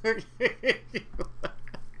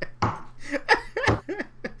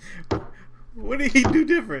 What did he do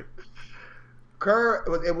different? Kerr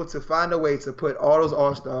was able to find a way to put all those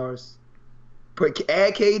All-Stars,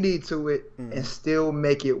 add KD to it, and still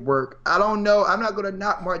make it work. I don't know. I'm not going to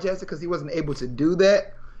knock Mark Jackson because he wasn't able to do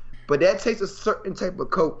that. But that takes a certain type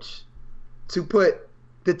of coach to put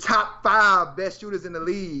the top 5 best shooters in the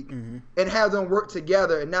league and have them work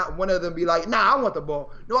together and not one of them be like, nah, I want the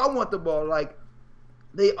ball. No, I want the ball. Like,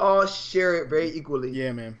 they all share it very equally.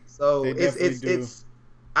 Yeah, man. So it's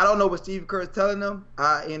I don't know what Steve Kerr is telling them.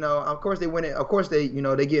 Of course they win it. Of course they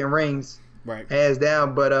getting rings, right, hands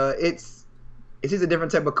down. But it's just a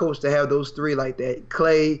different type of coach to have those three like that: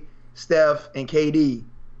 Clay, Steph, and KD,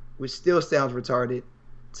 which still sounds retarded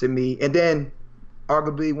to me. And then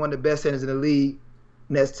arguably one of the best centers in the league,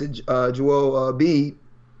 next to Joel Embiid.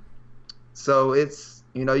 So it's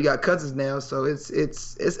you got Cousins now. So it's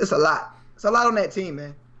a lot. It's a lot on that team,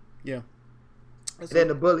 man. Yeah. And then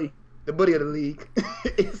the bully of the league.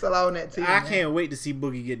 It's a lot on that team. I can't wait to see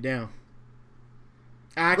Boogie get down.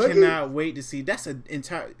 I cannot wait to see. That's an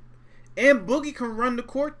entire. And Boogie can run the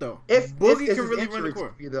court though. Boogie can really run the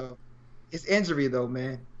court. It's injury though,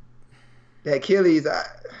 man. That Achilles, I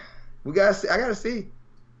gotta see.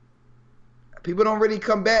 People don't really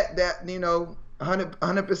come back that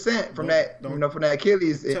 100% from from that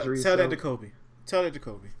Achilles injury. Tell that to Kobe.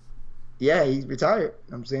 Yeah, he's retired.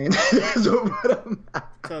 I'm saying.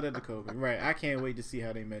 Tell that to Kobe. Right. I can't wait to see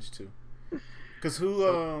how they mesh too. Cause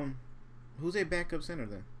who's a backup center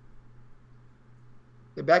then?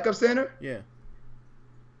 The backup center? Yeah.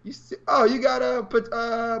 You got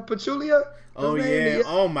Pachulia? Oh yeah.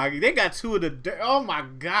 Oh my. They got two of the. Oh my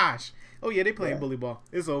gosh. Oh yeah. They playing bully ball.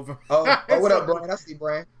 It's over. Oh, what up, Brian? I see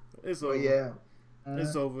Brian. It's over. Yeah.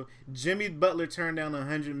 It's over. Jimmy Butler turned down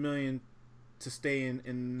 $100 million to stay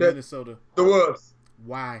in Minnesota. The Wolves.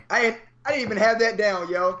 Why? I didn't even have that down,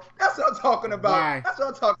 yo. That's what I'm talking about. Why? That's what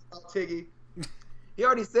I'm talking about, Tiggy. He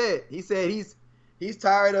already said. He said he's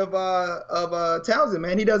tired of Townsend,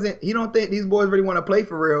 man. He don't think these boys really want to play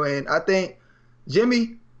for real. And I think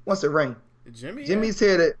Jimmy wants a ring. Jimmy's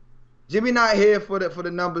here to. Jimmy not here for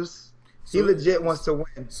the numbers. So, he legit wants to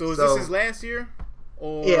win. So is this his last year?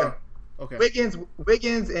 Or yeah. Okay.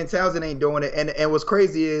 Wiggins and Townsend ain't doing it. And what's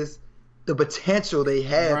crazy is the potential they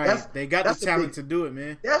have. Right. They got the talent to do it,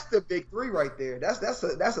 man. That's the big three right there. That's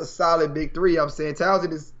a solid big three. I'm saying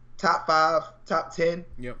Townsend is top 5, top 10.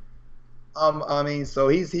 Yep. I mean, so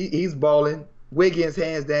he's balling. Wiggins,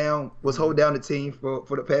 hands down, was holding down the team for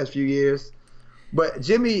the past few years. But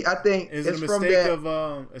Jimmy, I think is it a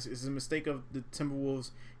mistake of the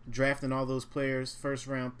Timberwolves drafting all those players, first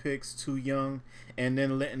round picks, too young, and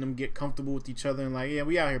then letting them get comfortable with each other and like, yeah,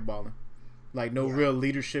 we out here balling, like no real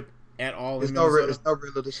leadership at all. There's no real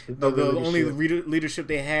leadership. The only leadership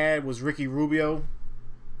they had was Ricky Rubio,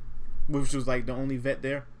 which was like the only vet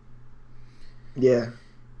there. Yeah.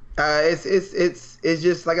 It's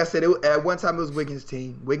just like I said. At one time, it was Wiggins'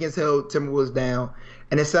 team. Wiggins held Timberwolves down,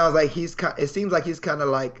 and it sounds like it seems like he's kind of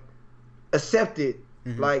like accepted.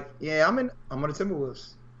 Mm-hmm. Like, yeah, I'm on the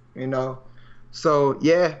Timberwolves, you know. So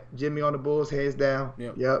yeah, Jimmy on the Bulls, hands down.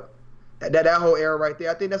 Yep. That whole era right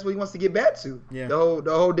there. I think that's what he wants to get back to. Yeah. The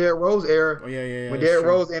whole Derrick Rose era. Oh yeah. When Derrick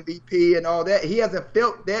Rose MVP and all that, he hasn't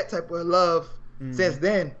felt that type of love since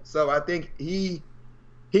then. So I think he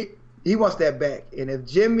wants that back. And if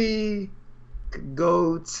Jimmy could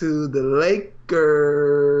go to the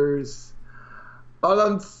Lakers, all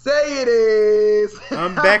I'm saying is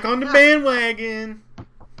I'm back on the bandwagon.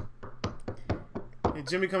 Hey,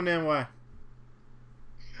 Jimmy come to NY.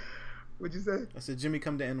 What'd you say? I said Jimmy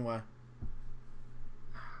come to NY.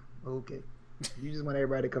 Okay. You just want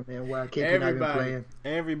everybody to come to NY. KP not even playing.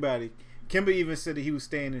 Everybody. Kimber even said that he was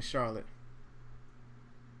staying in Charlotte.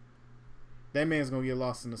 That man's going to get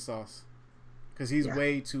lost in the sauce. Because he's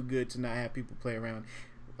way too good to not have people play around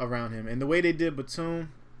him. And the way they did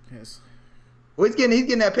Batum, yes. Well, he's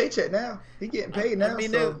getting that paycheck now. He's getting paid now. I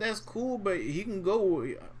mean, so. that's cool, but he can go.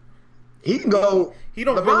 He can go. He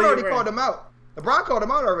don't. LeBron really already called him out. LeBron called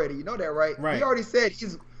him out already. You know that, right? Right. He already said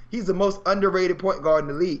he's the most underrated point guard in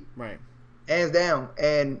the league. Right. Hands down.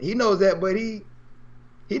 And he knows that, but he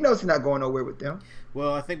knows he's not going nowhere with them.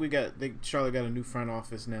 Well, I think Charlotte got a new front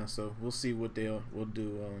office now, so we'll see what they'll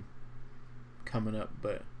do coming up.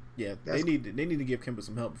 But yeah, they need to give Kimber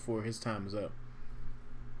some help before his time is up.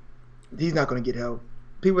 He's not going to get help.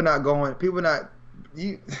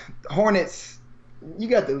 Hornets, you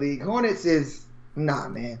got the league. Hornets is,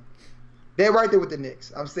 man. They're right there with the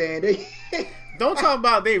Knicks. I'm saying they. Don't talk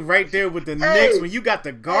about they right there with the Knicks when you got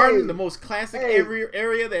the Garden, the most classic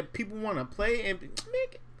area that people want to play. And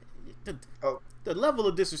the level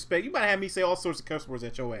of disrespect. You about to have me say all sorts of curse words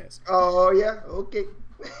at your ass. Oh, yeah. Okay.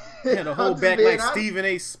 Yeah, the whole back like Stephen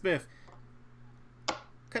A. Smith.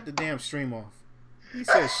 Cut the damn stream off. He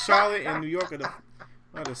says Charlotte and New York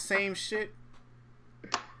are the same shit.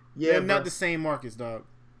 Yeah, they're not the same markets, dog.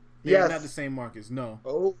 They're not the same markets. No.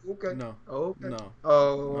 Oh, okay. No. Oh, okay. No.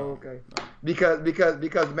 Oh, no. okay. No.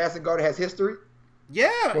 Because Madison Garden has history. Yeah,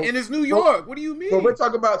 and it's New York. What do you mean? Well, we're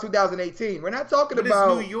talking about 2018. We're not talking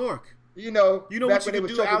about it's New York. You know what you can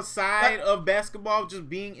do outside of basketball, just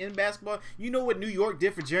being in basketball. You know what New York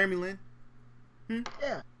did for Jeremy Lin?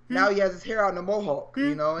 Yeah. Now he has his hair out in a mohawk.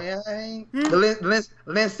 You know, the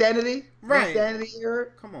Linsanity, right? Linsanity era.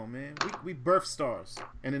 Come on, man. We birth stars,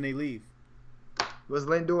 and then they leave. What's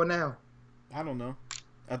Lin doing now? I don't know.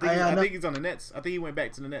 I think he's on the Nets. I think he went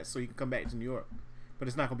back to the Nets so he can come back to New York, but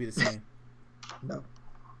it's not gonna be the same. No,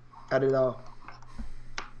 not at all.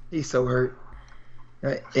 He's so hurt.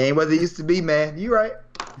 Right. Ain't what it used to be, man. You right.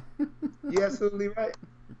 You absolutely right.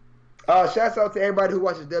 Shouts out to everybody who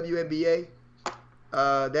watches WNBA.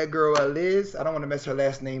 That girl Liz, I don't want to mess her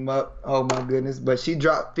last name up. Oh my goodness, but she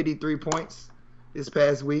dropped 53 points this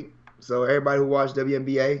past week. So everybody who watched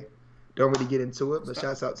WNBA, don't really get into it, but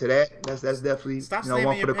shouts out to that. That's definitely stop slamming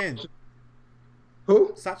one for your the pen.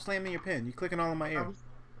 Who? Stop slamming your pen. You clicking all in my ear.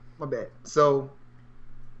 My bad. So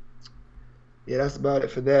yeah, that's about it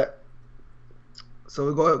for that.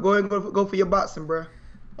 So go ahead and go for your boxing, bro.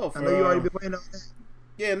 I know you already been waiting on that.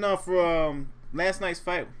 Yeah, no, for last night's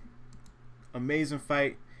fight. Amazing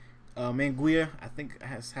fight. Manguia, I think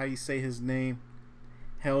that's how you say his name,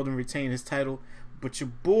 held and retained his title. But your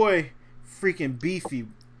boy, freaking Beefy,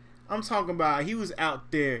 I'm talking about, he was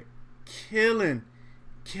out there killing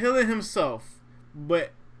himself.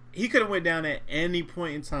 But he could have went down at any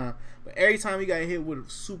point in time. But every time he got hit with a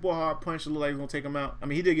super hard punch, it looked like he was going to take him out. I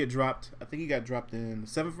mean, he did get dropped. I think he got dropped in the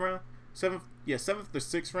 7th round. 7th or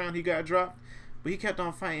 6th round he got dropped. But he kept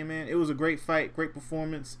on fighting, man. It was a great fight, great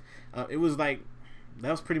performance. It was like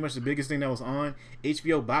that was pretty much the biggest thing that was on.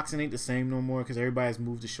 HBO boxing ain't the same no more because everybody's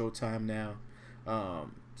moved to Showtime now.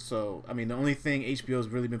 So I mean, the only thing HBO's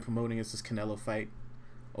really been promoting is this Canelo fight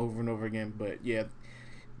over and over again. But yeah,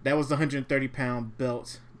 that was the 130-pound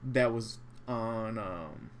belt that was on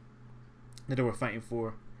that they were fighting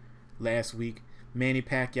for last week. Manny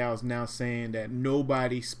Pacquiao is now saying that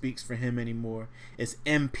nobody speaks for him anymore. It's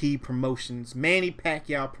MP Promotions, Manny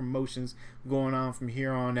Pacquiao Promotions going on from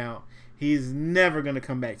here on out. He's never going to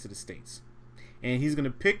come back to the States. And he's going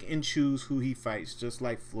to pick and choose who he fights, just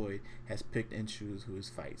like Floyd has picked and choose who his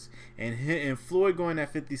fights. And Floyd going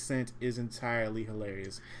at 50 Cent is entirely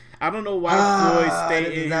hilarious. I don't know why Floyd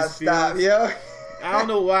stay in his feelings. I don't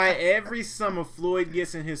know why every summer Floyd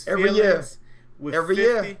gets in his feelings with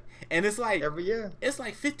 50. And it's like every year. It's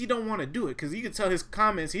like 50 don't want to do it because you can tell his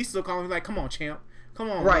comments. He's still calling me like, "Come on, champ, come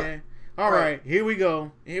on, man. All right, here we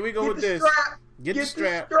go. Here we go with this. Get the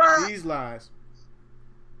strap. These lies."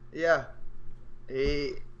 Yeah,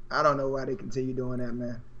 I don't know why they continue doing that,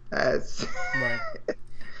 man. That's right. But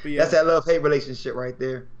yeah, that's that love-hate relationship right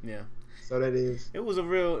there. Yeah. So that is. It was a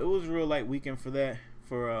real light weekend for that,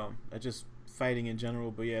 for just fighting in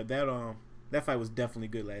general. But yeah, that fight was definitely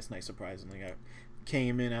good last night. Surprisingly, I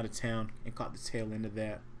came in out of town and caught the tail end of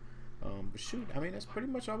that. But shoot, I mean, that's pretty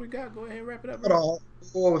much all we got. Go ahead and wrap it up. Hold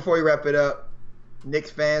on. Before we wrap it up,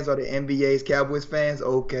 Knicks fans or the NBA's Cowboys fans?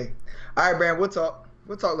 Okay. All right, Brandon, we'll talk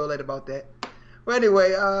a little later about that. Well,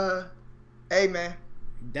 anyway, hey, man.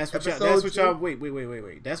 That's what y'all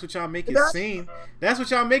wait. That's what y'all make it seem. That's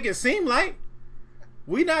what y'all make it seem like.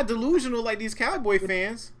 We not delusional like these Cowboy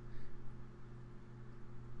fans.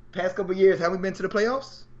 Past couple years, have we been to the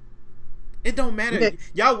playoffs? It don't matter.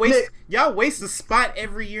 Y'all waste a spot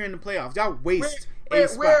every year in the playoffs. Y'all waste a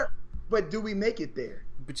spot. But do we make it there?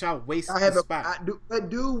 But y'all waste a spot. But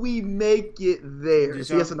do we make it there?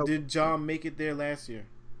 Did y'all make it there last year?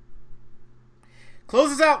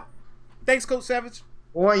 Close us out. Thanks, Coach Savage.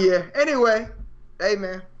 1 year. Anyway, hey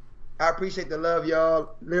man, I appreciate the love,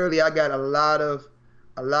 y'all. Literally, I got a lot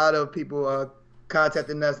of people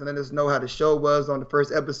contacting us and letting us know how the show was on the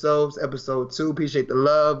first episodes. Episode 2, appreciate the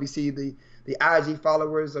love. We see the IG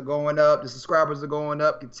followers are going up, the subscribers are going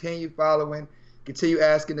up. Continue following, continue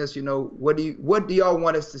asking us. You know, what do y'all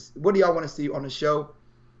want to see on the show?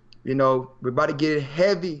 You know, we're about to get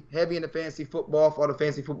heavy into fantasy football for all the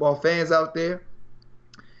fantasy football fans out there.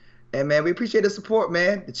 And man, we appreciate the support,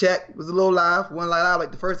 man. The chat was a little live, wasn't like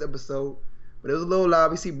the first episode, but it was a little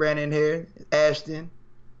live. We see Brandon here, Ashton,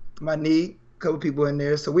 my knee. Couple people in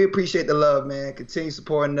there, so we appreciate the love, man. Continue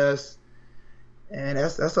supporting us, and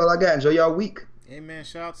that's all I got. Enjoy y'all week. Hey man,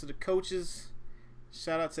 shout out to the coaches,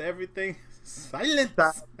 shout out to everything. Silence.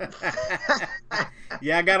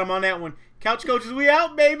 Yeah, I got them on that one. Couch Coaches, we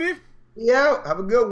out, baby. Yeah, have a good one.